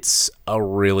 It's a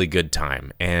really good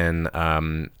time, and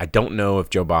I don't know if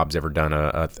Joe Bob's ever done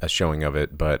a showing of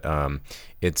it, but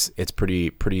it's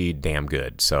pretty damn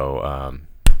good. So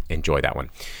enjoy that one.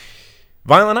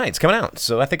 Violent Night's coming out,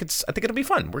 so I think it'll be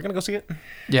fun. We're gonna go see it.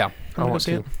 Yeah, I want go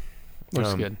see to. it.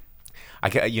 Looks good. I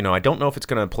don't know if it's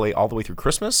gonna play all the way through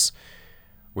Christmas,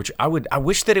 which I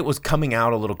wish that it was coming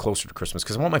out a little closer to Christmas,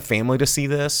 because I want my family to see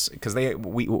this, because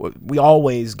we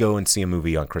always go and see a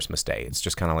movie on Christmas Day. It's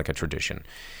just kind of like a tradition,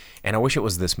 and I wish it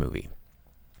was this movie.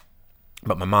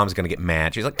 But my mom's gonna get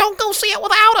mad. She's like, "Don't go see it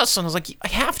without us," and I was like, "I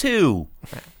have to."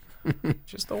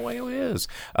 Just the way it is.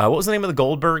 What was the name of the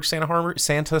Goldberg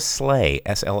Santa Slay?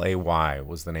 SLAY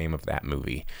was the name of that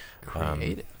movie.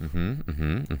 Creative.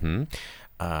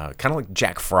 Kind of like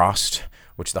Jack Frost,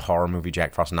 which the horror movie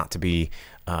Jack Frost, not to be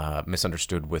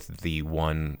misunderstood with the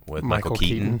one with Michael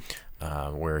Keaton.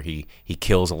 Where he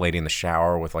kills a lady in the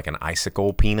shower with like an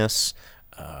icicle penis,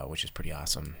 which is pretty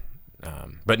awesome.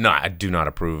 But no, I do not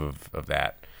approve of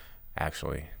that,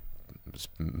 actually. It was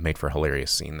made for a hilarious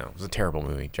scene, though. It was a terrible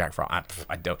movie, Jack Frost.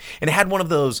 I don't. And it had one of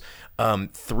those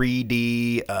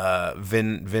 3D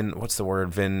what's the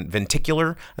word?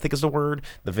 Venticular, I think is the word.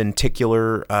 The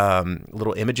venticular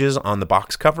little images on the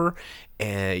box cover,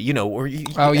 and where you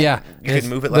could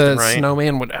move it left and right. The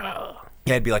snowman would. Yeah,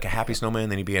 it'd be like a happy snowman,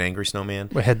 then he'd be an angry snowman.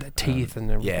 It had the teeth and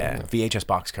everything. Yeah, VHS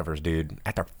box covers, dude,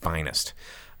 at their finest.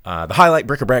 The highlight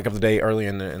bric-a-brac of the day early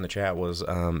in the chat was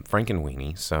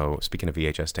Frankenweenie. So speaking of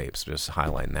VHS tapes, just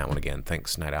highlighting that one again.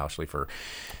 Thanks, Night Ashley, for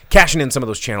cashing in some of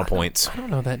those channel points. I don't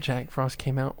know that Jack Frost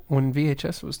came out when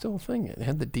VHS was still a thing. It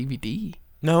had the DVD.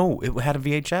 No, it had a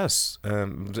VHS.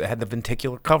 It had the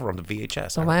venticular cover on the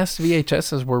VHS. The last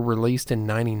VHSs were released in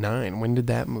 '99. When did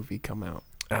that movie come out?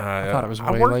 I thought it was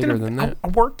way later than that. I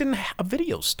worked in a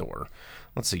video store.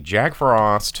 Let's see, Jack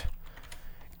Frost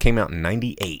came out in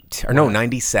 98. Or no,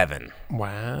 97.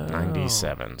 Wow.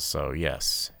 97. So,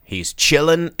 yes. He's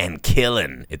chillin' and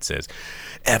killin', it says.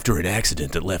 After an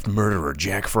accident that left murderer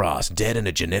Jack Frost dead in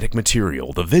a genetic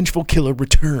material, the vengeful killer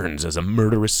returns as a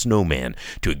murderous snowman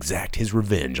to exact his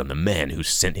revenge on the man who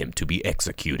sent him to be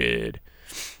executed.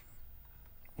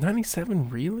 97,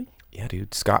 really? Yeah,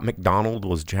 dude. Scott McDonald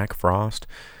was Jack Frost.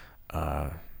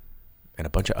 And a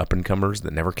bunch of up-and-comers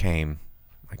that never came,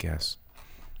 I guess.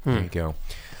 There you go.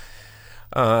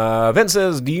 Vince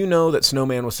says, do you know that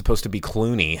Snowman was supposed to be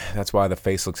Clooney? That's why the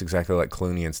face looks exactly like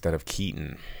Clooney instead of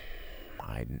Keaton.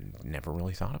 I never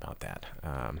really thought about that.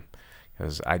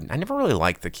 Because I never really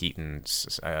liked the Keaton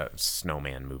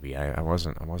Snowman movie. I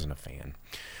wasn't a fan.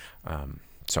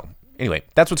 So anyway,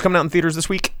 that's what's coming out in theaters this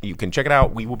week. You can check it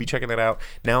out. We will be checking it out.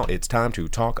 Now it's time to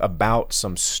talk about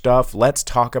some stuff. Let's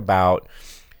talk about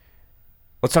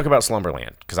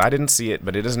Slumberland, because I didn't see it,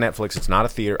 but it is Netflix. It's not a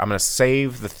theater. I'm going to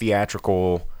save the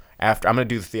theatrical after. I'm going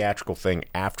to do the theatrical thing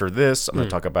after this. I'm going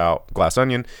to talk about Glass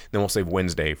Onion. Then we'll save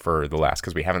Wednesday for the last,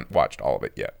 because we haven't watched all of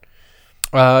it yet.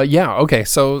 Yeah, okay.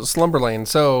 So Slumberland.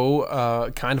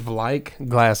 So kind of like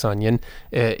Glass Onion.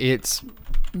 It's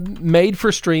made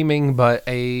for streaming, but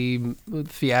a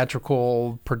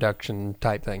theatrical production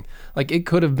type thing. Like, it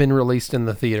could have been released in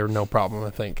the theater, no problem, I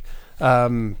think.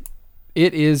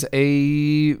 It is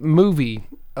a movie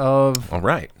of All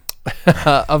right.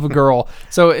 of a girl.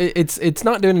 So it's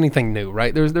not doing anything new,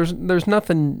 right? There's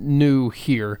nothing new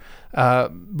here.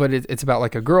 But it's about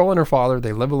like a girl and her father.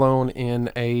 They live alone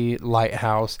in a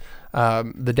lighthouse.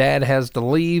 The dad has to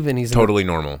leave, and he's totally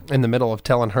normal in the middle of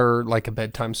telling her like a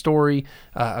bedtime story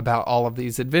about all of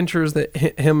these adventures that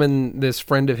him and this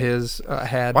friend of his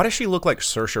had. Why does she look like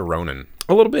Saoirse Ronan?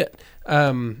 A little bit.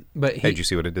 But Hey, did you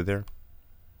see what I did there?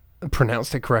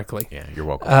 Pronounced it correctly. Yeah, you're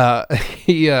welcome. But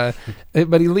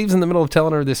he leaves in the middle of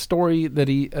telling her this story that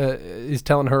he is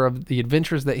telling her of the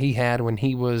adventures that he had when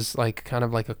he was like kind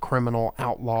of like a criminal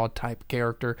outlaw type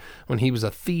character, when he was a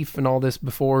thief and all this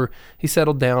before he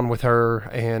settled down with her,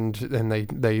 and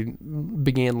they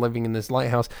began living in this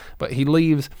lighthouse. But he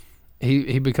leaves.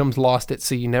 He becomes lost at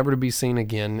sea, never to be seen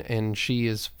again, and she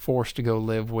is forced to go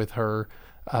live with her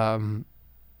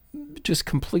just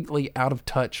completely out of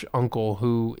touch uncle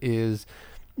who is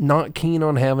not keen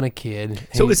on having a kid.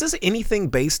 So is this anything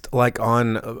based like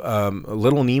on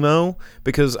Little Nemo?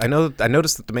 Because I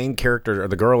noticed that the main character, or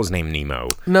the girl, is named Nemo.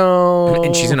 No,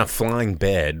 and she's in a flying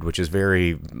bed, which is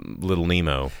very Little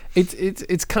Nemo.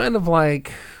 It's kind of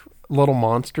like Little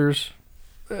Monsters,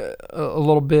 a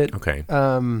little bit. Okay.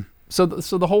 So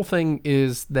the whole thing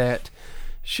is that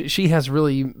she has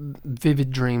really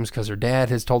vivid dreams because her dad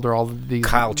has told her all of these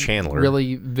Kyle Chandler,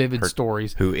 really vivid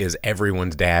stories. Who is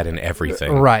everyone's dad and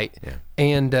everything. Right. Yeah.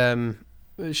 And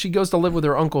she goes to live with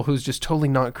her uncle, who's just totally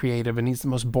not creative, and he's the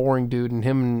most boring dude, and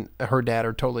him and her dad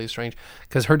are totally estranged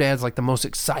because her dad's like the most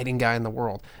exciting guy in the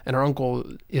world, and her uncle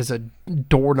is a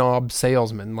doorknob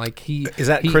salesman. Like Is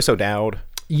that Chris O'Dowd?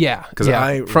 Yeah, 'Cause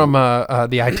from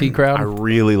the IT crowd. I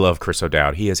really love Chris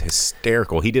O'Dowd. He is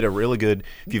hysterical. He did a really good.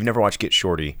 If you've never watched Get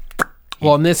Shorty.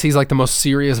 Well, in this, he's like the most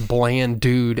serious, bland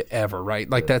dude ever, right?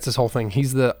 Like, that's his whole thing.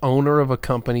 He's the owner of a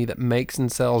company that makes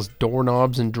and sells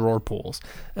doorknobs and drawer pulls,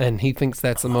 and he thinks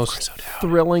that's the most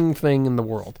thrilling thing in the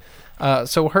world.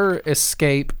 So her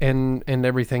escape and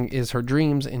everything is her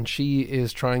dreams, and she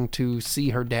is trying to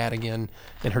see her dad again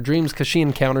in her dreams because she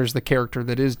encounters the character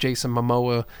that is Jason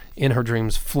Momoa in her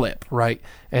dreams, Flip, right?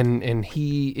 And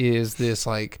he is this,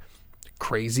 like,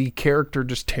 crazy character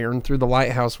just tearing through the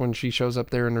lighthouse when she shows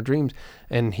up there in her dreams,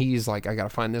 and he's like, I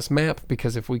gotta find this map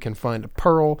because if we can find a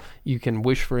pearl, you can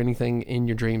wish for anything in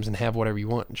your dreams and have whatever you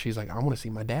want. And she's like, I want to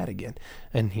see my dad again.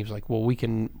 And he was like, well, you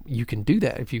can do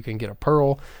that if you can get a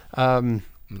pearl. And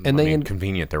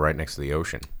Convenient, they're right next to the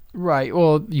ocean. Right.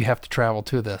 Well, you have to travel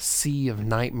to the Sea of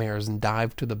Nightmares and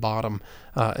dive to the bottom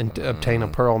and to obtain a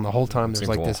pearl. And the whole time there's Seems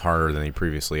like a little this harder than he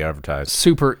previously advertised.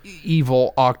 super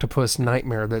evil octopus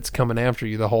nightmare that's coming after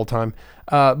you the whole time.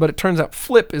 But it turns out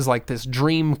Flip is like this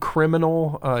dream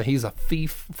criminal. He's a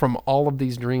thief from all of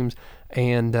these dreams,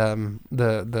 and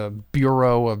the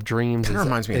Bureau of Dreams Kinda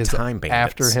reminds me of is Time Bandits.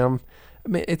 after him. I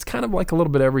mean, it's kind of like a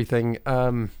little bit of everything.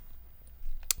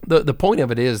 The point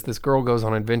of it is this girl goes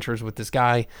on adventures with this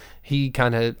guy. He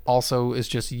kind of also is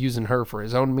just using her for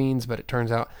his own means, but it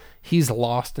turns out he's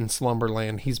lost in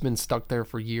Slumberland. He's been stuck there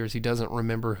for years. He doesn't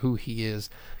remember who he is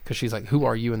because she's like, who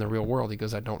are you in the real world? He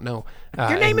goes, I don't know.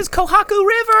 Your name is Kohaku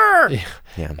River!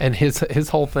 Yeah. And his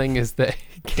whole thing is that,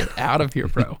 get out of here,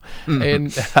 bro.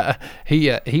 And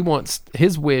he wants,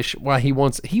 his wish, why he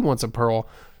wants a pearl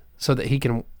so that he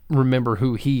can remember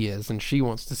who he is, and she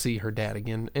wants to see her dad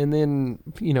again. And then,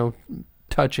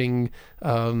 touching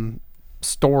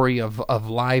story of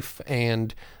life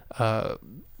and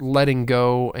letting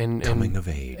go and coming of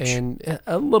age and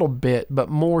a little bit, but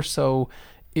more so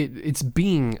it's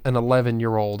being an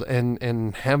 11-year-old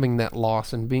and having that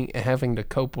loss and having to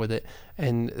cope with it,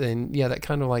 and that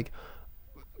kind of like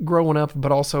growing up,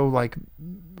 but also like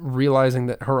realizing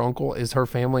that her uncle is her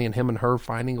family and him and her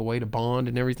finding a way to bond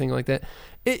and everything like that.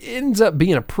 It ends up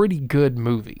being a pretty good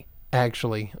movie,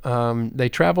 actually. They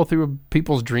travel through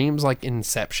people's dreams like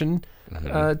Inception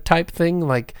type thing.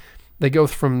 Like they go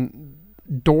from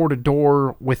door to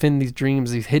door within these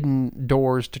dreams, these hidden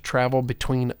doors to travel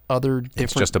between other different...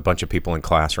 It's just a bunch of people in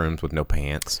classrooms with no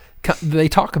pants. They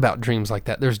talk about dreams like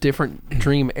that. There's different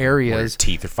dream areas. Where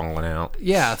teeth are falling out.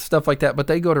 Yeah, stuff like that. But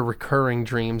they go to recurring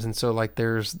dreams. And so, like,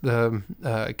 there's the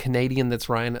Canadian that's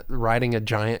riding a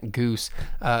giant goose.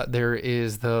 There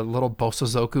is the little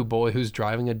Bosozoku boy who's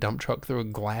driving a dump truck through a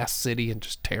glass city and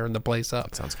just tearing the place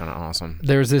up. That sounds kind of awesome.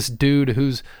 There's this dude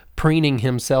who's preening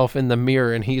himself in the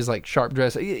mirror, and he's, like, sharp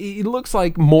dressed. He looks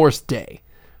like Morris Day.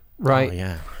 Right.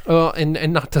 Oh, yeah.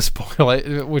 And not to spoil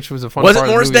it, which was a fun Was part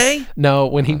it Morris of the movie. Day? No,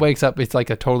 when he wakes up, it's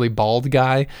like a totally bald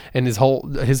guy, and his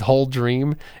whole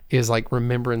dream is like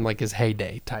remembering like his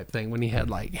heyday type thing when he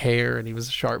had like hair and he was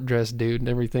a sharp dressed dude and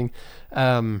everything.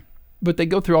 But they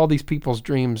go through all these people's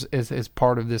dreams as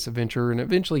part of this adventure, and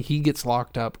eventually he gets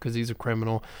locked up because he's a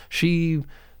criminal. She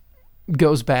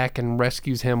goes back and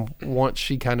rescues him once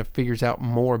she kind of figures out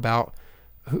more about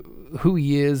who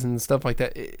he is and stuff like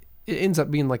that. It ends up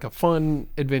being like a fun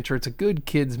adventure. It's a good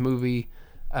kids movie.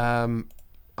 I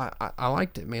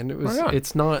liked it, man.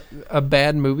 It's not a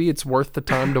bad movie. It's worth the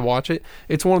time to watch it.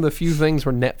 It's one of the few things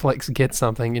where Netflix gets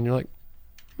something and you're like,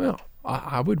 well,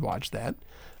 I would watch that.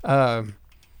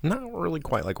 Not really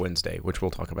quite like Wednesday, which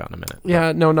we'll talk about in a minute.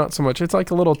 Yeah, no, not so much. It's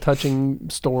like a little touching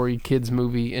story kids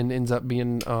movie and ends up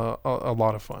being a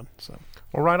lot of fun. So,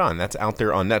 well, right on. That's out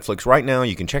there on Netflix right now.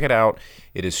 You can check it out.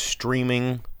 It is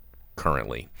streaming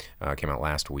currently. Came out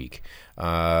last week.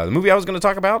 The movie I was going to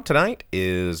talk about tonight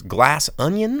is Glass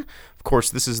Onion. Of course,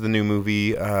 this is the new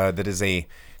movie that is a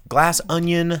Glass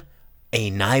Onion, a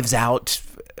Knives Out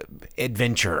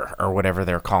adventure, or whatever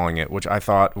they're calling it, which I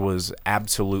thought was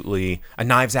absolutely a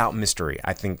Knives Out mystery.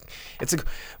 I think it's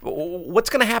what's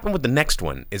going to happen with the next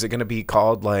one? Is it going to be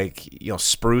called like,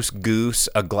 Spruce Goose,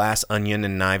 a Glass Onion,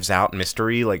 and Knives Out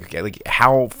mystery? Like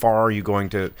how far are you going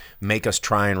to make us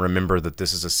try and remember that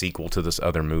this is a sequel to this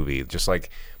other movie? Just like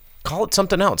call it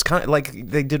something else, kind of like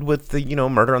they did with the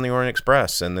Murder on the Orient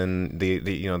Express, and then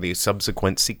the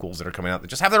subsequent sequels that are coming out that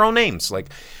just have their own names. Like,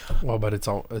 well, but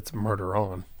it's Murder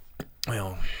On.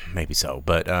 Well, maybe so,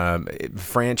 but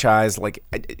franchise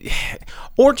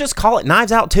or just call it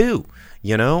Knives Out 2.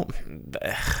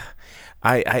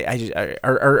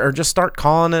 or just start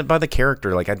calling it by the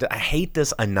character. Like I hate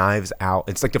this A Knives Out.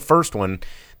 It's like the first one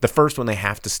they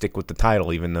have to stick with the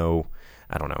title, even though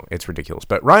I don't know, it's ridiculous.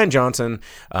 But Rian Johnson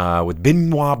with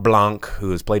Benoit Blanc,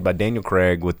 who is played by Daniel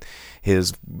Craig with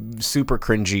his super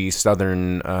cringy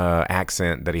Southern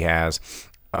accent that he has.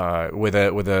 With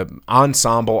a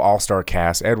ensemble all-star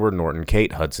cast: Edward Norton,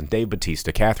 Kate Hudson, Dave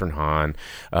Bautista, Catherine Hahn,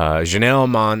 Janelle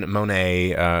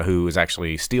Monáe, who is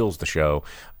actually steals the show,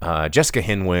 Jessica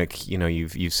Henwick. You know,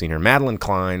 you've seen her. Madeline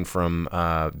Klein from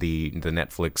the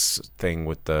Netflix thing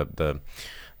with the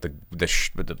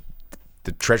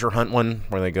treasure hunt one,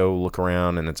 where they go look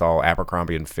around and it's all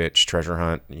Abercrombie and Fitch treasure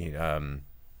hunt.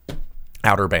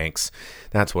 Outer Banks,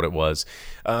 that's what it was.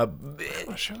 What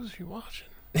shows are you watching?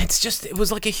 It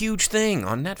was like a huge thing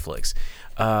on Netflix.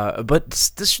 But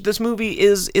this movie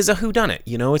is a whodunit.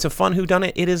 You know, it's a fun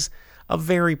whodunit. It is a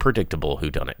very predictable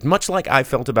whodunit. Much like I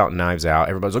felt about Knives Out.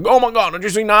 Everybody's like, oh my God, did you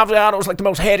see Knives Out? It was like the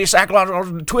most heady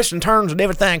psychological twists and turns and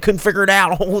everything. I couldn't figure it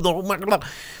out. Oh my God.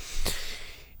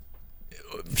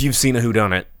 If you've seen a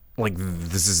whodunit, like,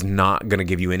 this is not going to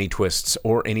give you any twists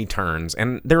or any turns.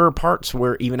 And there are parts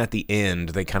where even at the end,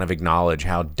 they kind of acknowledge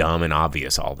how dumb and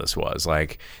obvious all this was.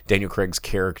 Like, Daniel Craig's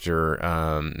character,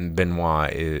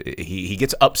 Benoit, he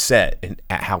gets upset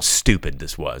at how stupid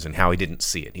this was and how he didn't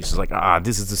see it. He's just like,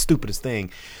 this is the stupidest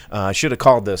thing. I should have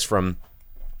called this from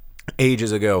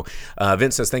ages ago.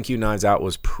 Vince says, thank you, Knives Out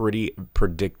was pretty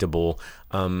predictable.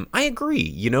 I agree.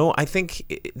 You know, I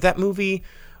think that movie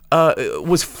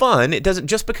was fun. It doesn't,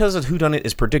 just because a whodunit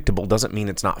is predictable doesn't mean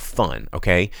it's not fun.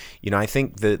 Okay, you know, I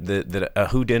think that a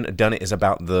whodunit is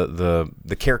about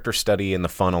the character study and the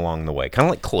fun along the way, kind of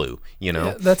like Clue. You know,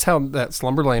 yeah, that's how that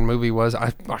Slumberland movie was.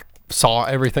 I saw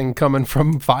everything coming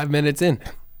from 5 minutes in.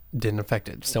 Didn't affect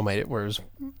it. Still made it where it was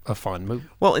a fun movie.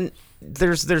 Well, and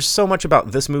there's so much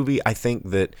about this movie, I think,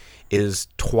 that is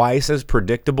twice as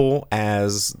predictable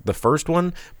as the first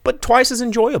one, but twice as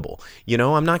enjoyable. You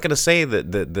know, I'm not going to say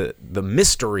that the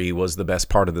mystery was the best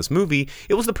part of this movie.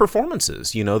 It was the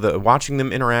performances. You know, watching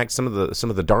them interact, some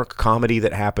of the dark comedy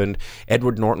that happened.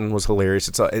 Edward Norton was hilarious.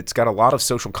 It's got a lot of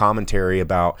social commentary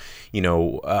about, you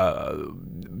know,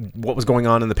 what was going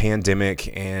on in the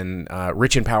pandemic and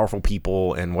rich and powerful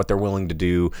people and what they're willing to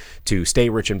do to stay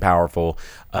rich and powerful.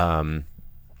 And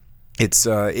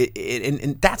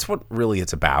that's what really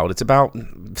it's about. It's about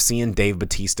seeing Dave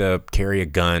Bautista carry a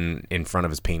gun in front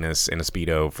of his penis in a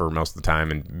Speedo for most of the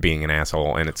time and being an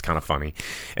asshole, and it's kind of funny.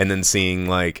 And then seeing,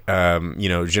 like, you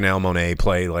know, Janelle Monáe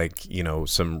play, like, you know,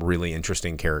 some really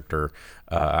interesting character.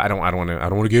 I don't want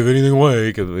to give anything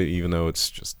away, 'cause even though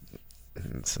it's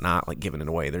not like giving it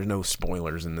away. There's no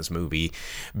spoilers in this movie.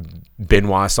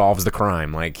 Benoit solves the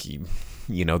crime. Like,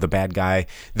 you know, the bad guy,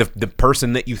 the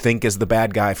person that you think is the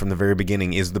bad guy from the very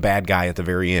beginning is the bad guy at the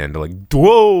very end. Like,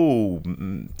 whoa!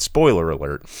 Spoiler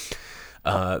alert.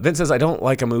 Vince says, I don't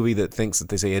like a movie that thinks that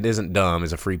they say it isn't dumb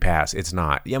is a free pass. It's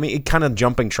not. I mean, it kind of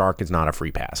Jumping Shark is not a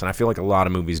free pass. And I feel like a lot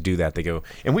of movies do that. They go,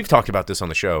 and we've talked about this on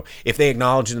the show, if they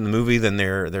acknowledge it in the movie, then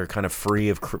they're kind of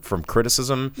free from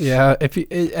criticism. Yeah.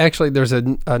 Actually, there's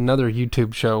another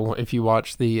YouTube show, if you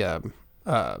watch the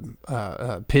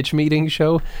pitch meeting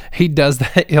show, he does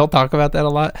that. He'll talk about that a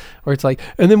lot, where it's like,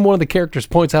 and then one of the characters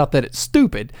points out that it's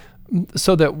stupid,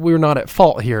 so that we're not at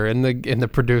fault here. And the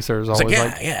producer is always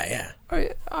yeah.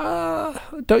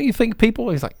 Don't you think people?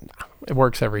 He's like, nah, it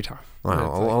works every time.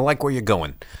 Well, I like where you're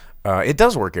going. It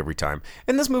does work every time.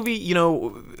 And this movie, you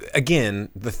know, again,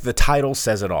 the title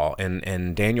says it all.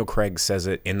 And Daniel Craig says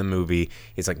it in the movie.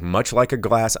 It's like, much like a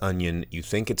glass onion, you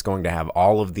think it's going to have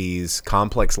all of these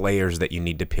complex layers that you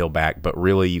need to peel back, but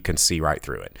really you can see right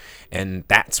through it. And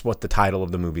that's what the title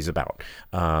of the movie's about.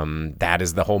 That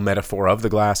is the whole metaphor of the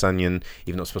glass onion,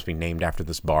 even though it's supposed to be named after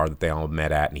this bar that they all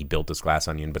met at, and he built this glass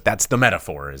onion. But that's the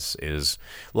metaphor, is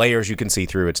layers you can see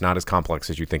through. It's not as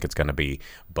complex as you think it's going to be,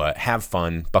 but have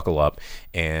fun, buckle up,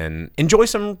 and enjoy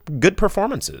some good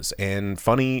performances and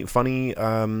funny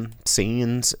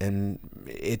scenes. And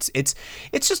it's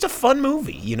just a fun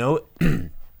movie, you know.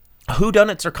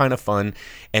 Whodunits are kind of fun,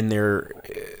 and they're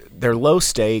low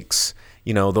stakes.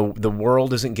 You know, the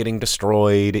world isn't getting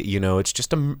destroyed. You know, it's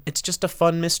just a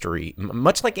fun mystery,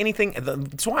 much like anything.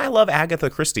 That's why I love Agatha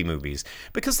Christie movies,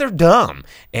 because they're dumb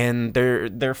and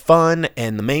they're fun,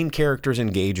 and the main character's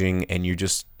engaging, and you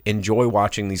just enjoy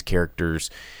watching these characters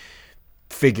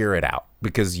figure it out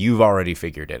because you've already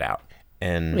figured it out.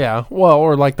 And yeah, well,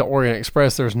 or like the Orient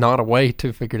Express, there's not a way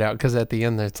to figure it out, because at the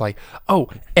end it's like, oh,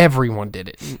 everyone did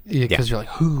it, because you're like,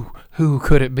 who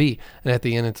could it be? And at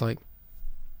the end it's like,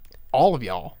 all of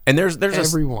y'all. And there's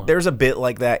everyone. There's a bit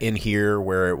like that in here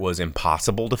where it was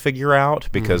impossible to figure out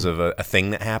because of a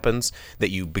thing that happens that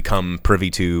you become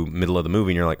privy to middle of the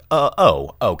movie, and you're like,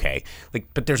 oh, okay. Like,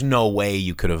 but there's no way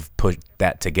you could have put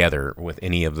that together with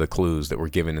any of the clues that were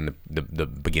given in the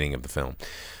beginning of the film.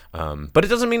 But it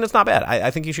doesn't mean it's not bad.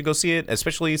 I think you should go see it,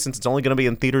 especially since it's only going to be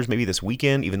in theaters maybe this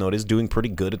weekend, even though it is doing pretty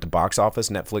good at the box office.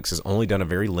 Netflix has only done a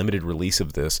very limited release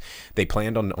of this. They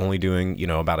planned on only doing,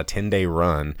 about a 10-day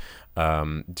run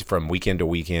from weekend to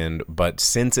weekend. But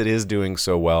since it is doing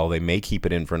so well, they may keep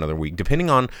it in for another week, depending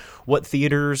on what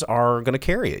theaters are going to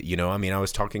carry it. I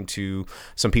was talking to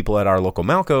some people at our local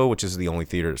Malco, which is the only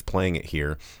theater that's playing it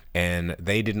here, and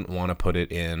they didn't want to put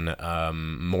it in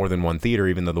more than one theater,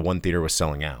 even though the one theater was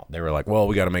selling out. They were like, well,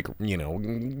 we got to make,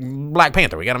 Black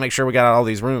Panther. We got to make sure we got all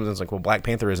these rooms. And it's like, well, Black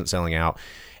Panther isn't selling out.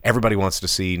 Everybody wants to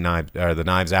see the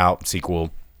Knives Out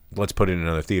sequel. Let's put it in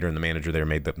another theater. And the manager there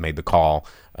made the call,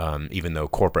 even though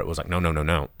corporate was like,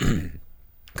 no,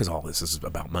 because all this is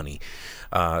about money.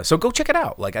 So go check it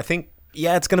out. Like, I think,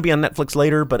 yeah, it's going to be on Netflix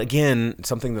later, but again,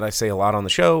 something that I say a lot on the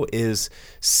show is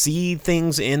see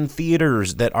things in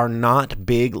theaters that are not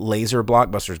big laser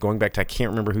blockbusters. Going back to, I can't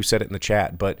remember who said it in the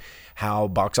chat, but how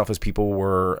box office people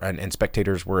were and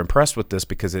spectators were impressed with this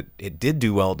because it did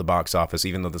do well at the box office,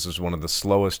 even though this was one of the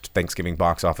slowest Thanksgiving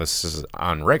box offices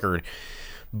on record.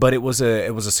 But it was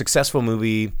a successful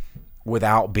movie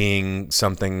without being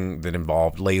something that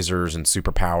involved lasers and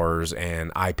superpowers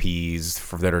and IPs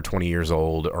that are 20 years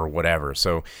old or whatever.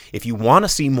 So if you want to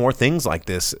see more things like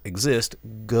this exist,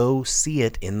 go see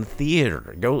it in the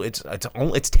theater. It's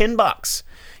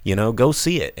 $10. Go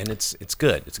see it, and it's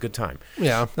good. It's a good time.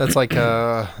 Yeah, that's like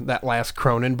that last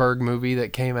Cronenberg movie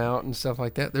that came out and stuff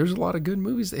like that. There's a lot of good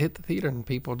movies that hit the theater, and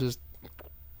people just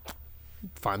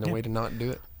find their way to not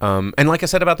do it. And like I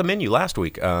said about The Menu last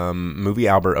week, Movie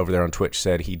Albert over there on Twitch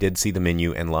said he did see The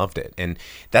Menu and loved it. And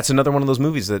that's another one of those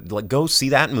movies that, like, go see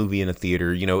that movie in a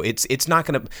theater. It's not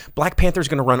going to... Black Panther's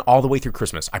going to run all the way through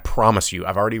Christmas. I promise you.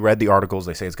 I've already read the articles.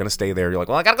 They say it's going to stay there. You're like,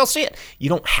 well, I got to go see it. You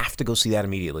don't have to go see that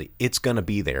immediately. It's going to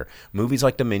be there. Movies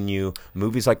like The Menu,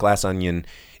 movies like Glass Onion,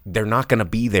 they're not going to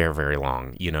be there very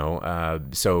long,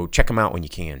 so check them out when you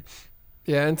can.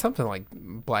 Yeah, and something like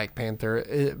Black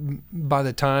Panther, by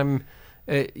the time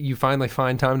you finally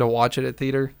find time to watch it at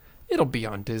theater, it'll be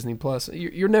on Disney Plus.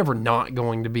 You're never not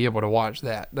going to be able to watch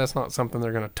that. That's not something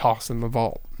they're going to toss in the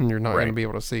vault and you're not going to be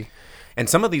able to see. And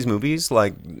some of these movies,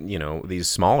 like, these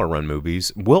smaller run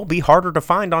movies, will be harder to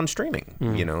find on streaming.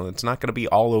 It's not going to be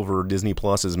all over Disney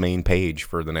Plus's main page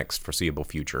for the next foreseeable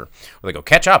future. Where they go,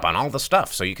 catch up on all the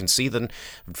stuff so you can see the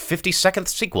 52nd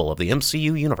sequel of the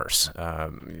MCU universe.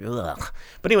 But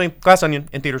anyway, Glass Onion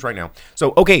in theaters right now.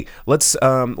 So, okay, let's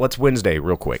Wednesday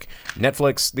real quick.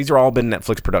 Netflix, these are all been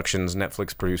Netflix productions.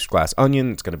 Netflix produced Glass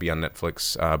Onion. It's going to be on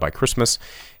Netflix by Christmas.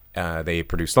 They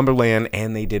produced Slumberland,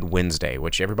 and they did Wednesday,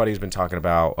 which everybody's been talking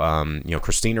about.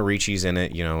 Christina Ricci's in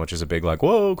it, which is a big, like,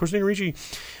 whoa, Christina Ricci.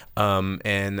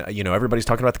 And everybody's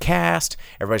talking about the cast.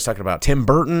 Everybody's talking about Tim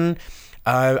Burton.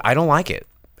 I don't like it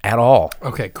at all.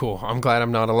 Okay, cool. I'm glad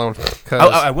I'm not alone.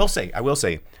 I will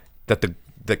say that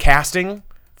the casting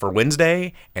for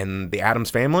Wednesday and the Addams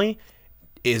Family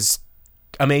is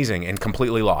amazing and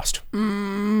completely lost.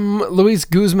 Luis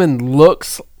Guzman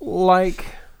looks like...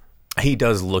 He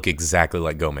does look exactly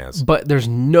like Gomez, but there's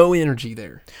no energy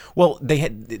there. Well,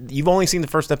 you've only seen the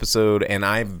first episode, and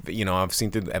I've seen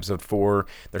through episode 4.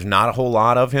 There's not a whole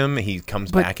lot of him. He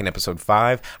comes back in episode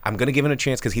 5. I'm gonna give him a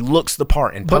chance because he looks the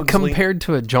part. And but compared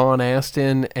to a John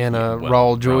Astin and a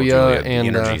Raul Julia, and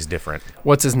the energy's different.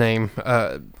 What's his name?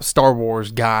 Star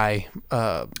Wars guy.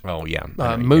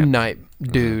 Moon Knight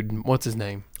dude. What's his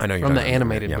name? I know you're from the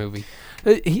animated movie.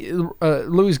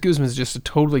 Luis Guzman is just a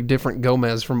totally different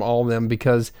Gomez from all of them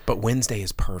because... But Wednesday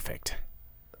is perfect.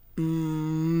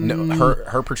 No,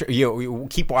 her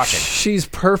keep watching. She's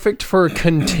perfect for a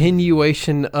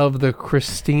continuation of the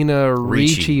Christina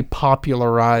Ricci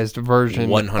popularized version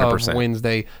 100%. Of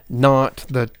Wednesday, not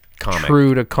the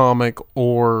true to comic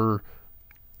or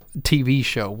TV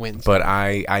show Wednesday. But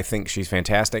I think she's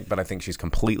fantastic, but I think she's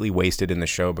completely wasted in the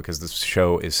show because the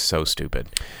show is so stupid.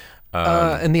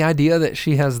 And the idea that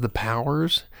she has the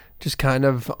powers just kind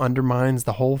of undermines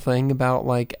the whole thing about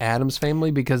like Addams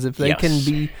Family, because if they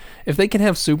can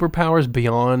have superpowers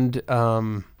beyond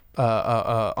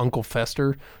Uncle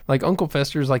Fester, like Uncle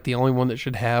Fester is like the only one that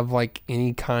should have like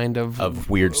any kind of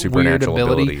weird supernatural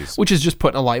abilities, which is just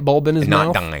putting a light bulb in his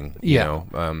mouth, not dying.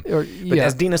 But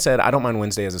as Dina said, I don't mind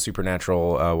Wednesday as a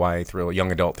supernatural YA thriller,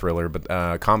 young adult thriller,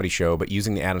 but comedy show. But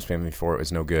using the Addams Family for it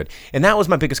was no good, and that was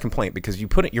my biggest complaint because you're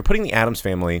putting the Addams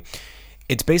Family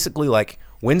it's basically like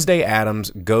Wednesday Addams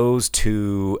goes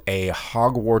to a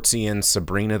Hogwartsian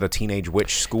Sabrina the Teenage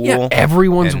Witch school. Yeah,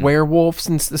 everyone's werewolves,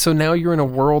 and so now you're in a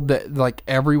world that like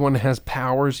everyone has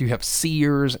powers. You have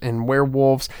seers and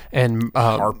werewolves and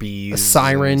harpies,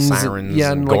 sirens, and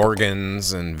and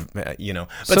gorgons, and but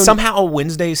So- somehow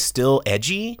Wednesday's still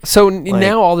edgy. So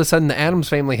now all of a sudden the Addams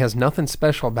family has nothing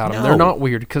special about them. No. They're not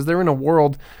weird because they're in a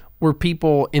world where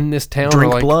people in this town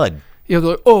Drink are like, blood. Yeah,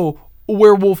 they're like, oh, a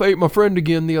werewolf ate my friend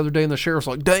again the other day, and the sheriff's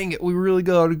like, dang it, we really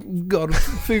gotta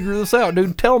figure this out,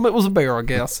 dude. Tell him it was a bear, I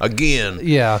guess. Again.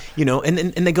 Yeah. And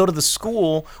they go to the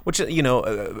school, which,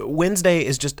 Wednesday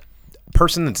is just a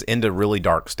person that's into really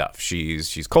dark stuff.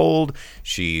 She's cold.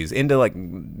 She's into, like,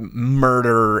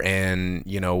 murder and,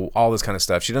 all this kind of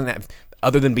stuff. She doesn't have,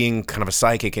 other than being kind of a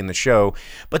psychic in the show,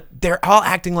 but they're all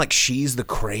acting like she's the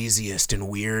craziest and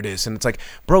weirdest. And it's like,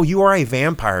 bro, you are a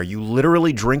vampire. You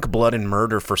literally drink blood and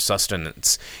murder for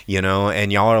sustenance,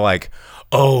 and y'all are like,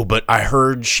 oh, but I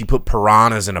heard she put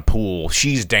piranhas in a pool.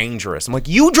 She's dangerous. I'm like,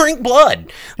 you drink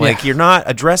blood. Like, you're not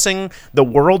addressing the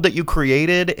world that you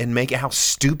created and make it how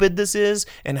stupid this is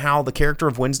and how the character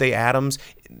of Wednesday Addams,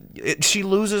 she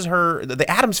loses the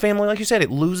Addams family, like you said,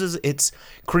 it loses its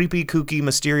creepy, kooky,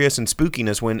 mysterious, and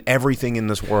spookiness when everything in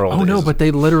this world Oh, no, is... but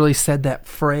they literally said that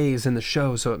phrase in the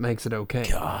show, so it makes it okay.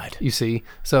 God. You see?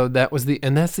 So that's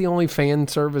the only fan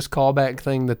service callback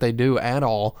thing that they do at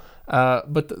all.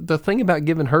 But the thing about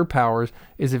giving her powers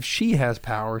is if she has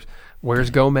powers,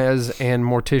 where's Gomez and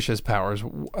Morticia's powers?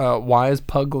 Why is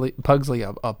Pugsley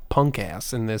a punk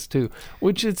ass in this too?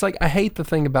 Which it's like, I hate the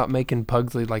thing about making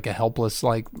Pugsley like a helpless,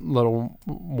 like, little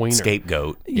wiener.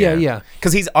 Scapegoat. Yeah.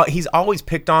 Because he's always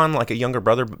picked on like a younger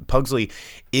brother. Pugsley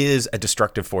is a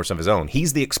destructive force of his own.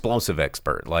 He's the explosive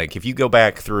expert. Like, if you go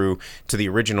back through to the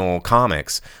original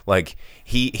comics, like,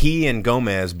 he and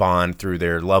Gomez bond through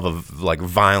their love of, like,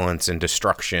 violence and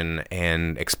destruction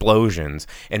and explosions,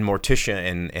 and Morticia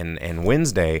and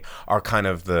Wednesday are kind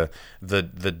of the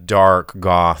dark,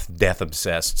 goth, death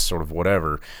obsessed sort of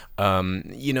whatever.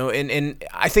 And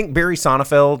I think Barry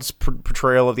Sonnefeld's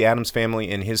portrayal of the Addams family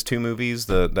in his two movies,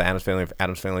 the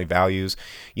Addams Family Values,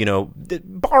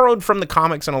 borrowed from the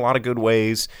comics in a lot of good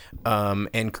ways,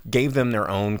 and gave them their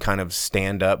own kind of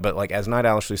stand up. But like as Night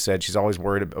Ashley said, she's always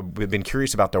we've been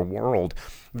curious about their world.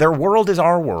 Their world is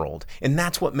our world, and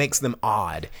that's what makes them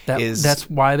odd. That's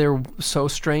why they're so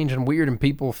strange and weird, and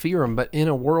people fear them. But in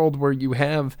a world where you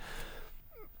have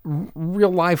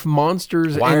real life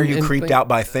monsters, why are you creeped out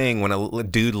by Thing when a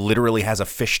dude literally has a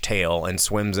fish tail and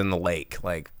swims in the lake?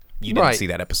 Like, you didn't see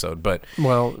that episode, but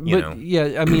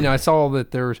yeah, I mean, I saw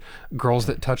that there's girls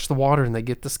that touch the water and they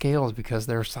get the scales because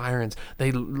they're sirens.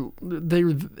 They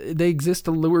exist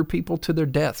to lure people to their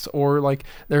deaths, or like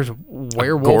there's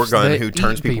werewolves Gorgon that who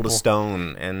turns eat people to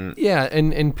stone, and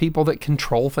and people that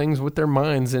control things with their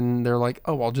minds, and they're like,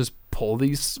 oh, I'll just pull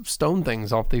these stone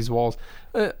things off these walls.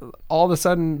 All of a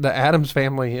sudden, the Addams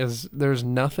family there's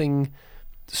nothing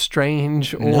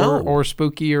strange or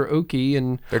spooky or ooky,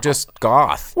 and they're just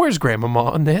goth. Where's Grandmama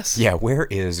on this? Yeah, where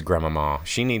is Grandmama?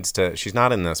 She's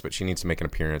not in this, but she needs to make an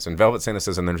appearance. And Velvet Santa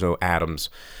says, and there's no Addams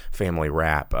family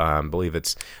rap. I believe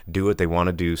it's do what they want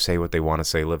to do, say what they want to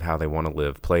say, live how they want to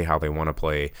live, play how they want to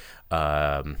play,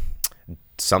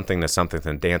 something to something,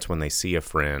 and dance when they see a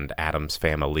friend, Addams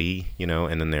family,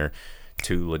 and then they're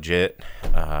too legit.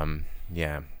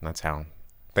 Yeah, that's how.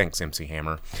 Thanks, MC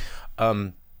Hammer.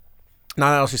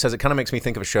 Not else, she says, it kind of makes me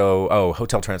think of a show,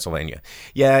 Hotel Transylvania.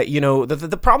 Yeah,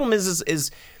 the problem is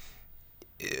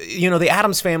the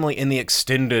Addams family in the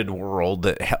extended world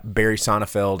that Barry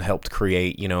Sonnenfeld helped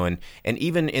create, and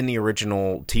even in the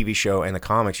original TV show and the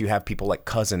comics, you have people like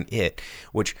Cousin It,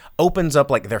 which opens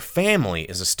up like their family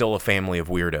is still a family of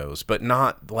weirdos, but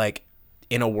not like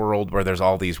in a world where there's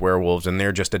all these werewolves and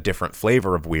they're just a different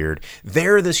flavor of weird.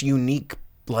 They're this unique,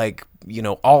 like,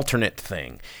 alternate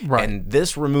thing. Right. And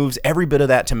this removes every bit of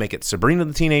that to make it Sabrina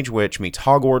the Teenage Witch meets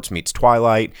Hogwarts, meets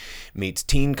Twilight, meets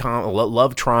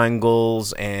love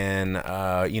triangles, and,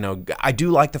 I do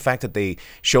like the fact that they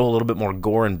show a little bit more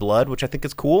gore and blood, which I think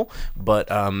is cool, but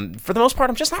for the most part,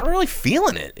 I'm just not really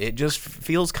feeling it. It just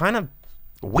feels kind of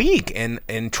weak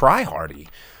and try-hardy.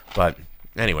 But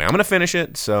anyway, I'm going to finish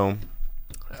it, so...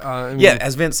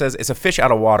 as Vince says, it's a fish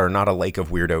out of water, not a lake of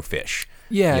weirdo fish.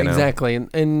 Yeah, exactly.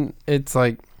 And it's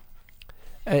like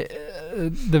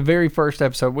the very first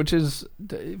episode, which is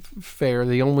fair,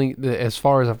 as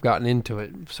far as I've gotten into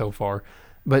it so far,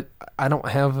 but I don't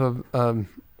have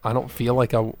I don't feel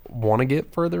like I want to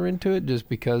get further into it just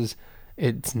because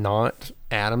it's not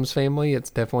Addams Family. It's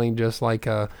definitely just like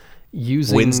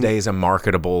using Wednesday's a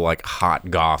marketable, like,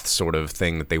 hot goth sort of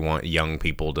thing that they want young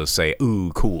people to say,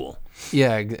 ooh, cool.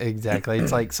 Yeah, exactly.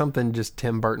 It's like something just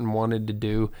Tim Burton wanted to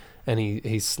do, and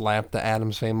he slapped the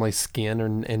Addams Family skin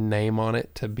and name on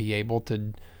it to be able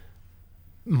to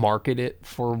market it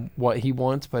for what he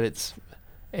wants. But it's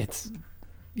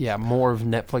more of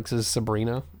Netflix's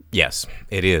Sabrina. Yes,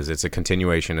 it is. It's a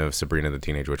continuation of Sabrina the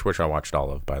Teenage Witch, which I watched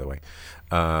all of, by the way.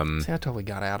 See, I totally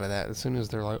got out of that as soon as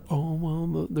they're like, "Oh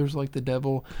well, there's like the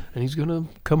devil, and he's gonna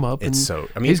come up, and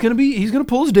he's gonna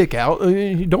pull his dick out.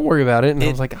 Don't worry about it." And I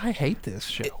was like, "I hate this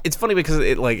show." It's funny because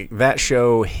that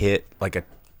show hit like a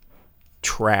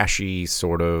trashy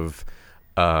sort of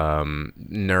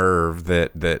nerve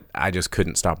that I just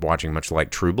couldn't stop watching, much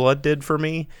like True Blood did for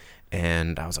me.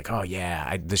 And I was like, oh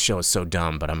yeah, this show is so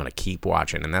dumb, but I'm gonna keep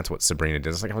watching, and that's what Sabrina did.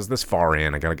 It's like I was this far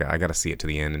in, I gotta see it to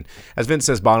the end. And as Vince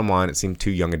says, bottom line, it seemed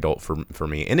too young adult for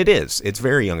me, and it is. It's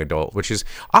very young adult, which is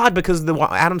odd because the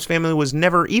Addams Family was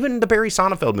never, even the Barry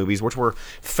Sonnenfeld movies, which were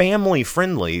family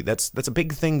friendly. That's a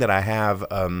big thing that I have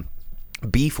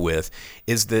beef with,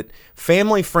 is that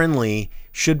family friendly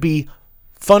should be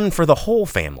fun for the whole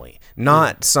family,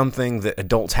 not something that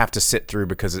adults have to sit through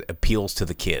because it appeals to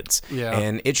the kids. Yeah.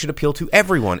 And it should appeal to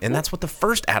everyone. And that's what the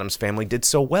first Addams Family did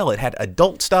so well. It had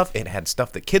adult stuff. It had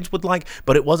stuff that kids would like,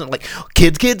 but it wasn't like,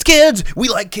 kids. We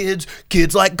like kids.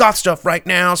 Kids like goth stuff right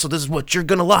now, so this is what you're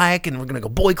going to like, and we're going to go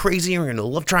boy crazy, and we're going to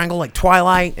love triangle like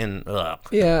Twilight, and ugh.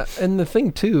 Yeah, and the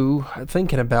thing, too,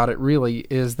 thinking about it really,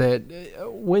 is that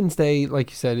Wednesday,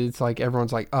 like you said, it's like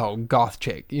everyone's like, oh, goth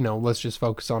chick, let's just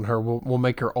focus on her. We'll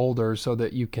make her older so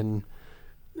that you can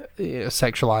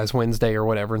sexualize Wednesday or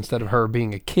whatever instead of her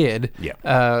being a kid.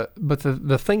 Yeah. But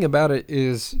the thing about it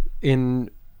is in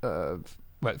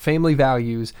family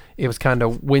values, it was kind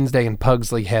of Wednesday and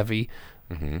Pugsley heavy.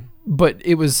 Mm-hmm. But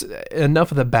it was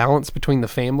enough of the balance between the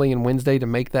family and Wednesday to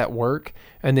make that work.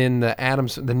 And then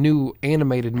the new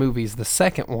animated movies, the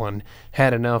second one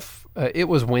had enough. It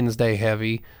was Wednesday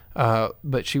heavy,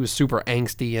 but she was super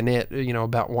angsty in it,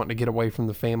 about wanting to get away from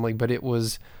the family. But it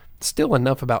was still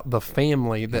enough about the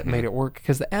family that made it work,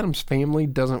 because the Addams Family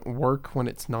doesn't work when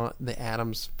it's not the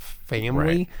Addams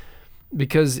Family, right?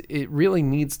 Because it really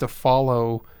needs to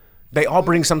follow. They all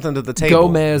bring something to the table.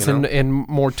 Gomez and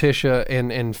Morticia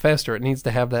and Fester. It needs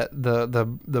to have that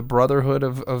the brotherhood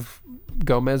of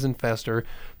Gomez and Fester,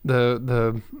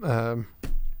 the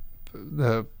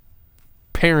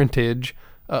parentage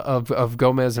of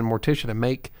Gomez and Morticia to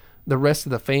make the rest of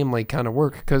the family kind of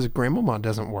work, because Grandmama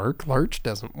doesn't work, Lurch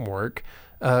doesn't work.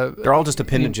 They're all just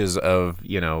appendages of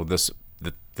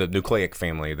the nucleic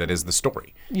family that is the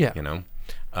story. Yeah,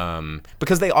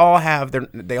 because they all have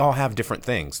different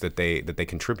things that they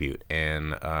contribute,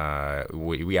 and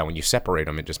when you separate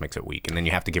them, it just makes it weak, and then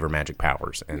you have to give her magic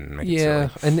powers and make it silly.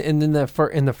 and then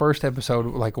in the first episode,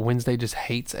 like Wednesday just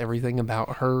hates everything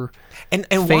about her and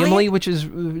family, which is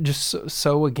just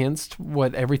so against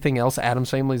what everything else Addams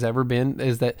Family's ever been.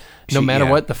 Is that no matter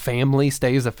what, the family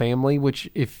stays a family. Which,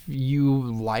 if you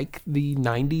like the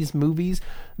 '90s movies,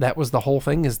 that was the whole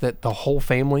thing. Is that the whole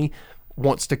family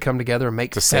wants to come together and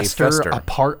make Fester a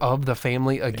part of the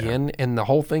family again. Yeah. And the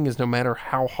whole thing is, no matter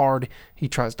how hard he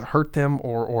tries to hurt them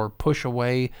or push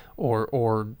away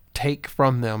or take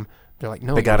from them, they're like,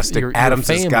 no, they got to stick. Addams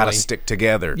has got to stick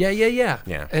together.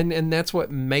 Yeah. And that's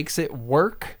what makes it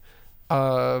work.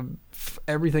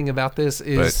 Everything about this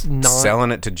is not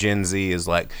selling it to Gen Z is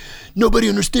like, nobody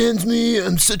understands me.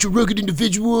 I'm such a rugged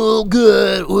individual.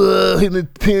 Good. I hate my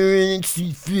parents.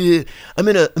 I'm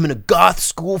in a goth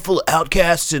school full of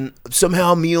outcasts, and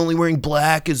somehow me only wearing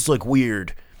black is like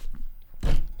weird.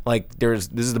 Like this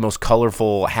is the most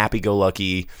colorful,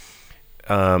 happy-go-lucky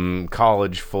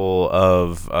college full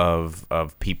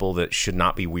of people that should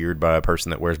not be weird by a person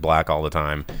that wears black all the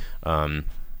time.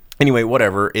 Anyway,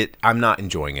 whatever. I'm not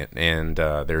enjoying it, and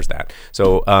there's that.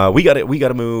 So we got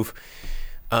to move.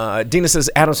 Dina says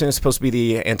Addams is supposed to be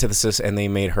the antithesis, and they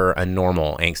made her a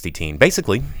normal angsty teen,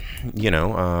 basically.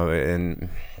 And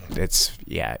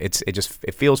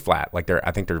it feels flat. Like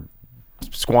I think they're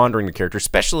squandering the character,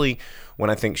 especially when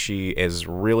I think she is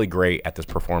really great at this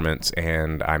performance,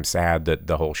 and I'm sad that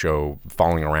the whole show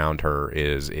falling around her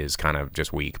is kind of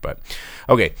just weak. But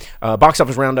okay, box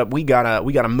office roundup. We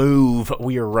gotta move.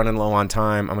 We are running low on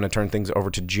time. I'm gonna turn things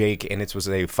over to Jake, and it was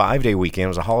a 5-day weekend. It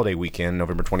was a holiday weekend,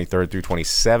 November 23rd through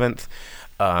 27th.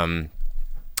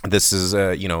 This is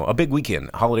a big weekend.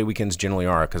 Holiday weekends generally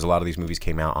are, because a lot of these movies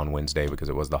came out on Wednesday because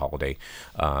it was the holiday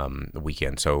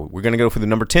weekend. So we're going to go for the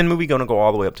number 10 movie, going to go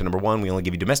all the way up to number 1. We only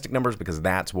give you domestic numbers because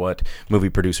that's what movie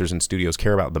producers and studios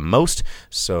care about the most.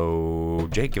 So,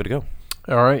 Jake, give it a go.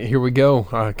 All right, here we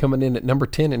go. Coming in at number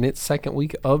 10 in its second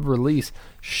week of release,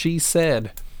 She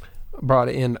Said brought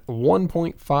in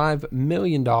 $1.5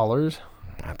 million.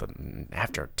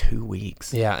 after 2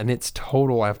 weeks. Yeah, and its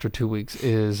total after 2 weeks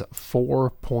is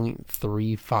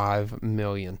 $4.35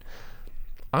 million.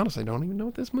 Honestly, don't even know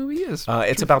what this movie is.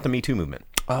 It's about the Me Too movement.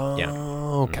 Oh, Yeah.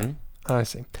 okay. Mhm. I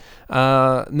see.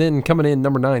 Then coming in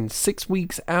number 9, 6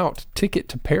 weeks out, Ticket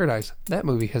to Paradise. That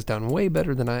movie has done way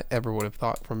better than I ever would have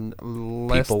thought from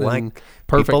less than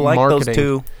perfect people like marketing. those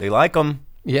two. They like them.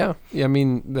 Yeah, I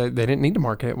mean, they didn't need to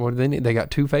market it. What do they need? They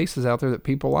got two faces out there that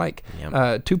people like.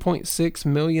 Yep. 2.6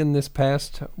 million this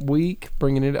past week,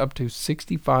 bringing it up to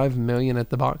 65 million at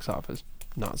the box office.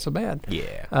 Not so bad.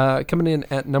 Yeah. Coming in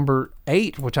at number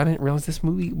 8, which I didn't realize this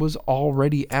movie was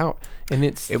already out, and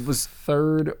it was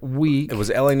third week. It was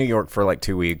LA, New York for like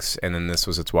 2 weeks, and then this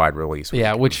was its wide release.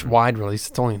 Yeah, which wide release?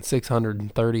 It's only in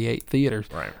 638 theaters.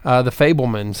 Right. The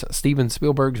Fabelmans, Steven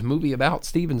Spielberg's movie about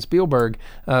Steven Spielberg,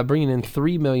 bringing in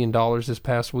 $3 million this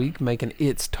past week, making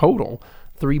its total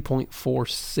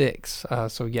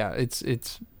 3.46. So yeah, it's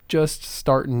just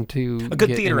starting to A good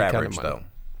get theater any kind of average, money. though.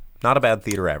 Not a bad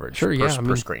theater average Sure, yeah.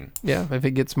 per screen. Yeah, if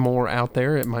it gets more out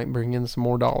there, it might bring in some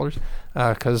more dollars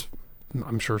because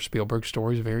I'm sure Spielberg's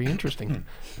story is very interesting,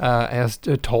 as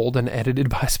told and edited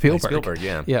by Spielberg. Spielberg,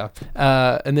 yeah. Yeah.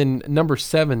 And then number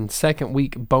 7, second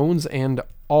week, Bones and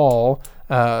All,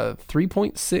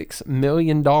 $3.6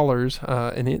 million.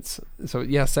 And it's, so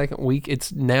yeah, second week,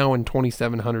 it's now in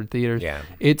 2,700 theaters. Yeah.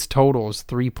 Its total is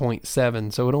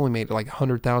 3.7, so it only made like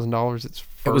 $100,000 its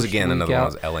first It was, again, week another out. one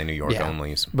of those LA, New York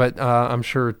onlys. But I'm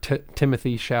sure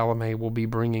Timothy Chalamet will be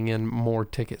bringing in more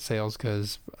ticket sales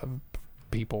because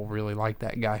people really like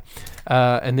that guy.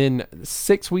 And then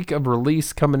 6 week of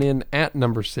release coming in at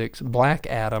number 6, Black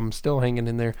Adam, still hanging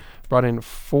in there, brought in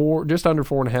just under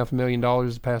 $4.5 million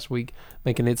this past week,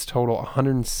 making its total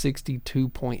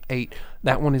 162.8.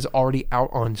 That one is already out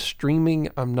on streaming.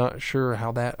 I'm not sure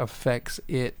how that affects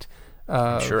it.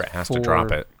 I'm sure it has to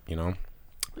drop it,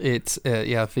 It's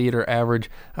theater average,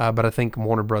 but I think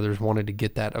Warner Brothers wanted to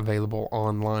get that available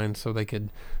online so they could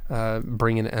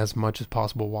bring in as much as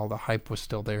possible while the hype was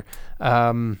still there.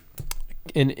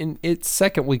 In its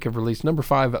second week of release, number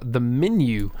 5, The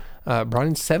Menu, brought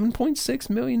in $7.6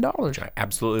 million. Which I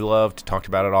absolutely loved. Talked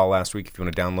about it all last week. If you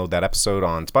want to download that episode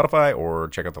on Spotify or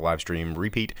check out the live stream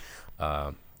repeat,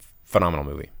 phenomenal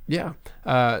movie. Yeah,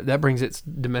 that brings its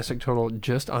domestic total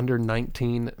just under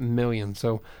 19 million.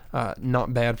 So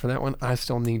not bad for that one. I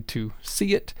still need to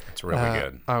see it. It's really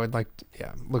good. I would like to,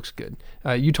 looks good.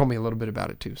 You told me a little bit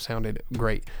about it too. Sounded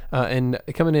great. And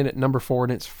coming in at number 4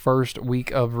 in its first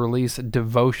week of release,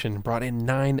 Devotion brought in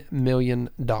 $9 million.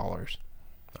 All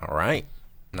right.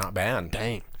 Not bad.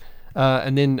 Dang.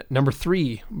 And then number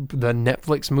 3, the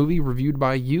Netflix movie reviewed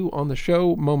by you on the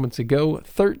show moments ago,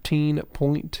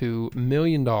 $13.2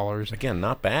 million. Again,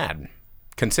 not bad.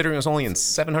 Considering it was only in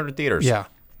 700 theaters. Yeah,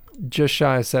 just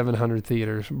shy of 700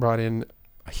 theaters, brought in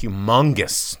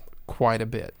humongous. Quite a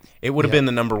bit. It would have been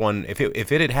the number one, if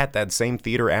it had had that same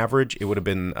theater average, it would have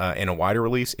been, in a wider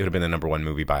release, it would have been the number one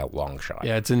movie by a long shot.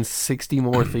 Yeah, it's in 60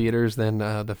 more theaters than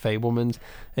The Fabelmans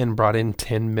and brought in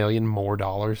 $10 million more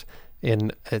dollars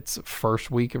in its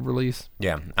first week of release.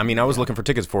 Yeah, I mean, I was looking for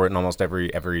tickets for it, and almost every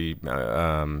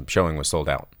showing was sold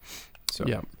out. So.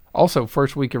 Yeah. Also,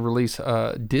 first week of release,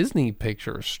 Disney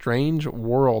Pictures, Strange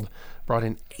World, brought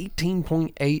in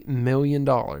 $18.8 million.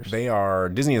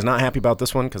 Disney is not happy about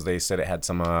this one because they said it had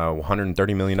some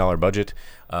 $130 million budget.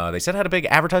 They said it had a big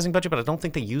advertising budget, but I don't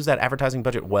think they used that advertising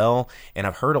budget well. And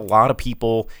I've heard a lot of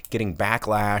people getting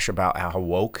backlash about how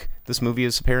woke this movie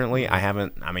is. Apparently, I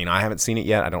haven't seen it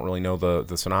yet. I don't really know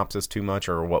the synopsis too much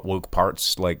or what woke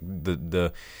parts like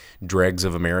the dregs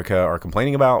of America are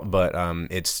complaining about. But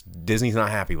Disney's not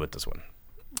happy with this one.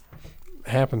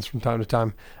 Happens from time to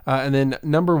time. And then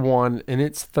number 1 in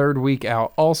its third week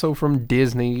out, also from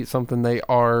Disney, something they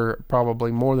are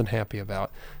probably more than happy about,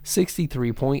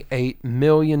 $63.8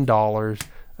 million,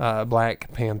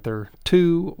 Black Panther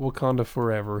 2, Wakanda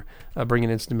Forever,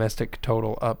 bringing its domestic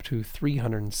total up to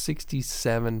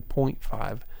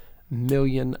 $367.5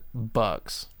 million. So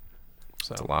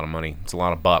it's a lot of money. It's a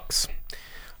lot of bucks.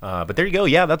 But there you go.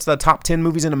 Yeah, that's the top 10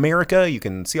 movies in America. You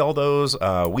can see all those.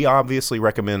 We obviously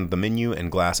recommend The Menu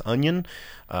and Glass Onion.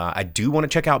 I do want to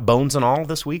check out Bones and All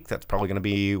this week. That's probably going to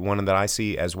be one that I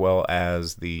see, as well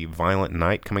as the Violent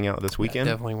Night coming out this weekend.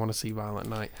 I definitely want to see Violent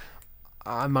Night.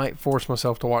 I might force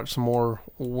myself to watch some more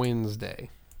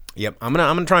Wednesday. Yep, I'm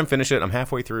gonna try and finish it. I'm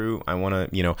halfway through. I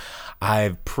want to,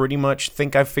 I pretty much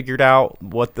think I've figured out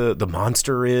what the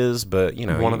monster is, but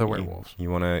one of the werewolves. You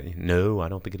want to? No, I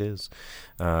don't think it is.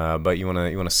 But you want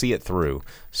to see it through.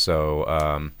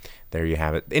 So there you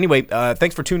have it. Anyway,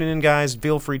 thanks for tuning in, guys.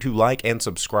 Feel free to like and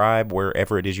subscribe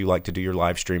wherever it is you like to do your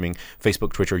live streaming,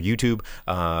 Facebook, Twitch, or YouTube.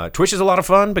 Twitch is a lot of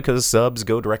fun because subs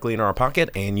go directly in our pocket,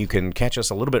 and you can catch us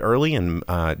a little bit early and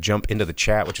jump into the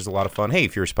chat, which is a lot of fun. Hey,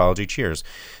 Furious Apology, cheers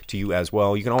to you as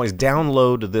well. You can always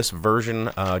download this version,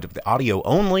 the audio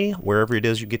only, wherever it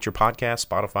is you get your podcast,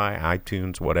 Spotify,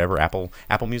 iTunes, whatever, Apple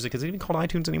Music. Is it even called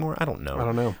iTunes anymore? I don't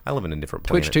know. I live in a different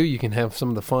planet. Twitch, too, you can have some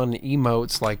of the fun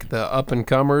emotes like the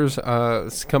up-and-comers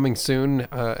coming soon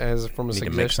as from a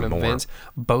suggestion of Vince.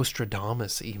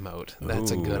 Bostradamus emote.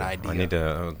 That's a good idea. I need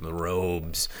the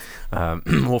robes.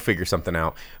 We'll figure something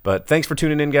out. But thanks for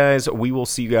tuning in, guys. We will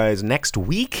see you guys next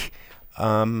week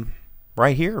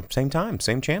right here. Same time,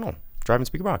 same channel. Driving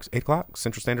Speaker Box, 8 o'clock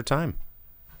Central Standard Time.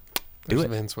 There's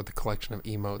Vince with the collection of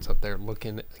emotes up there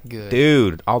looking good.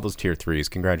 Dude, all those tier 3s.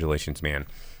 Congratulations, man.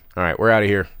 All right, we're out of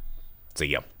here. See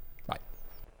ya. Bye.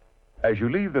 As you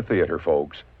leave the theater,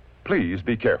 folks, please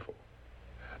be careful.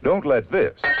 Don't let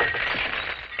this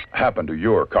happen to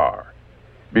your car.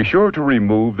 Be sure to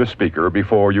remove the speaker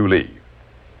before you leave.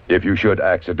 If you should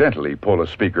accidentally pull a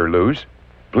speaker loose,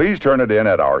 please turn it in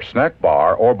at our snack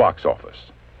bar or box office.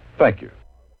 Thank you.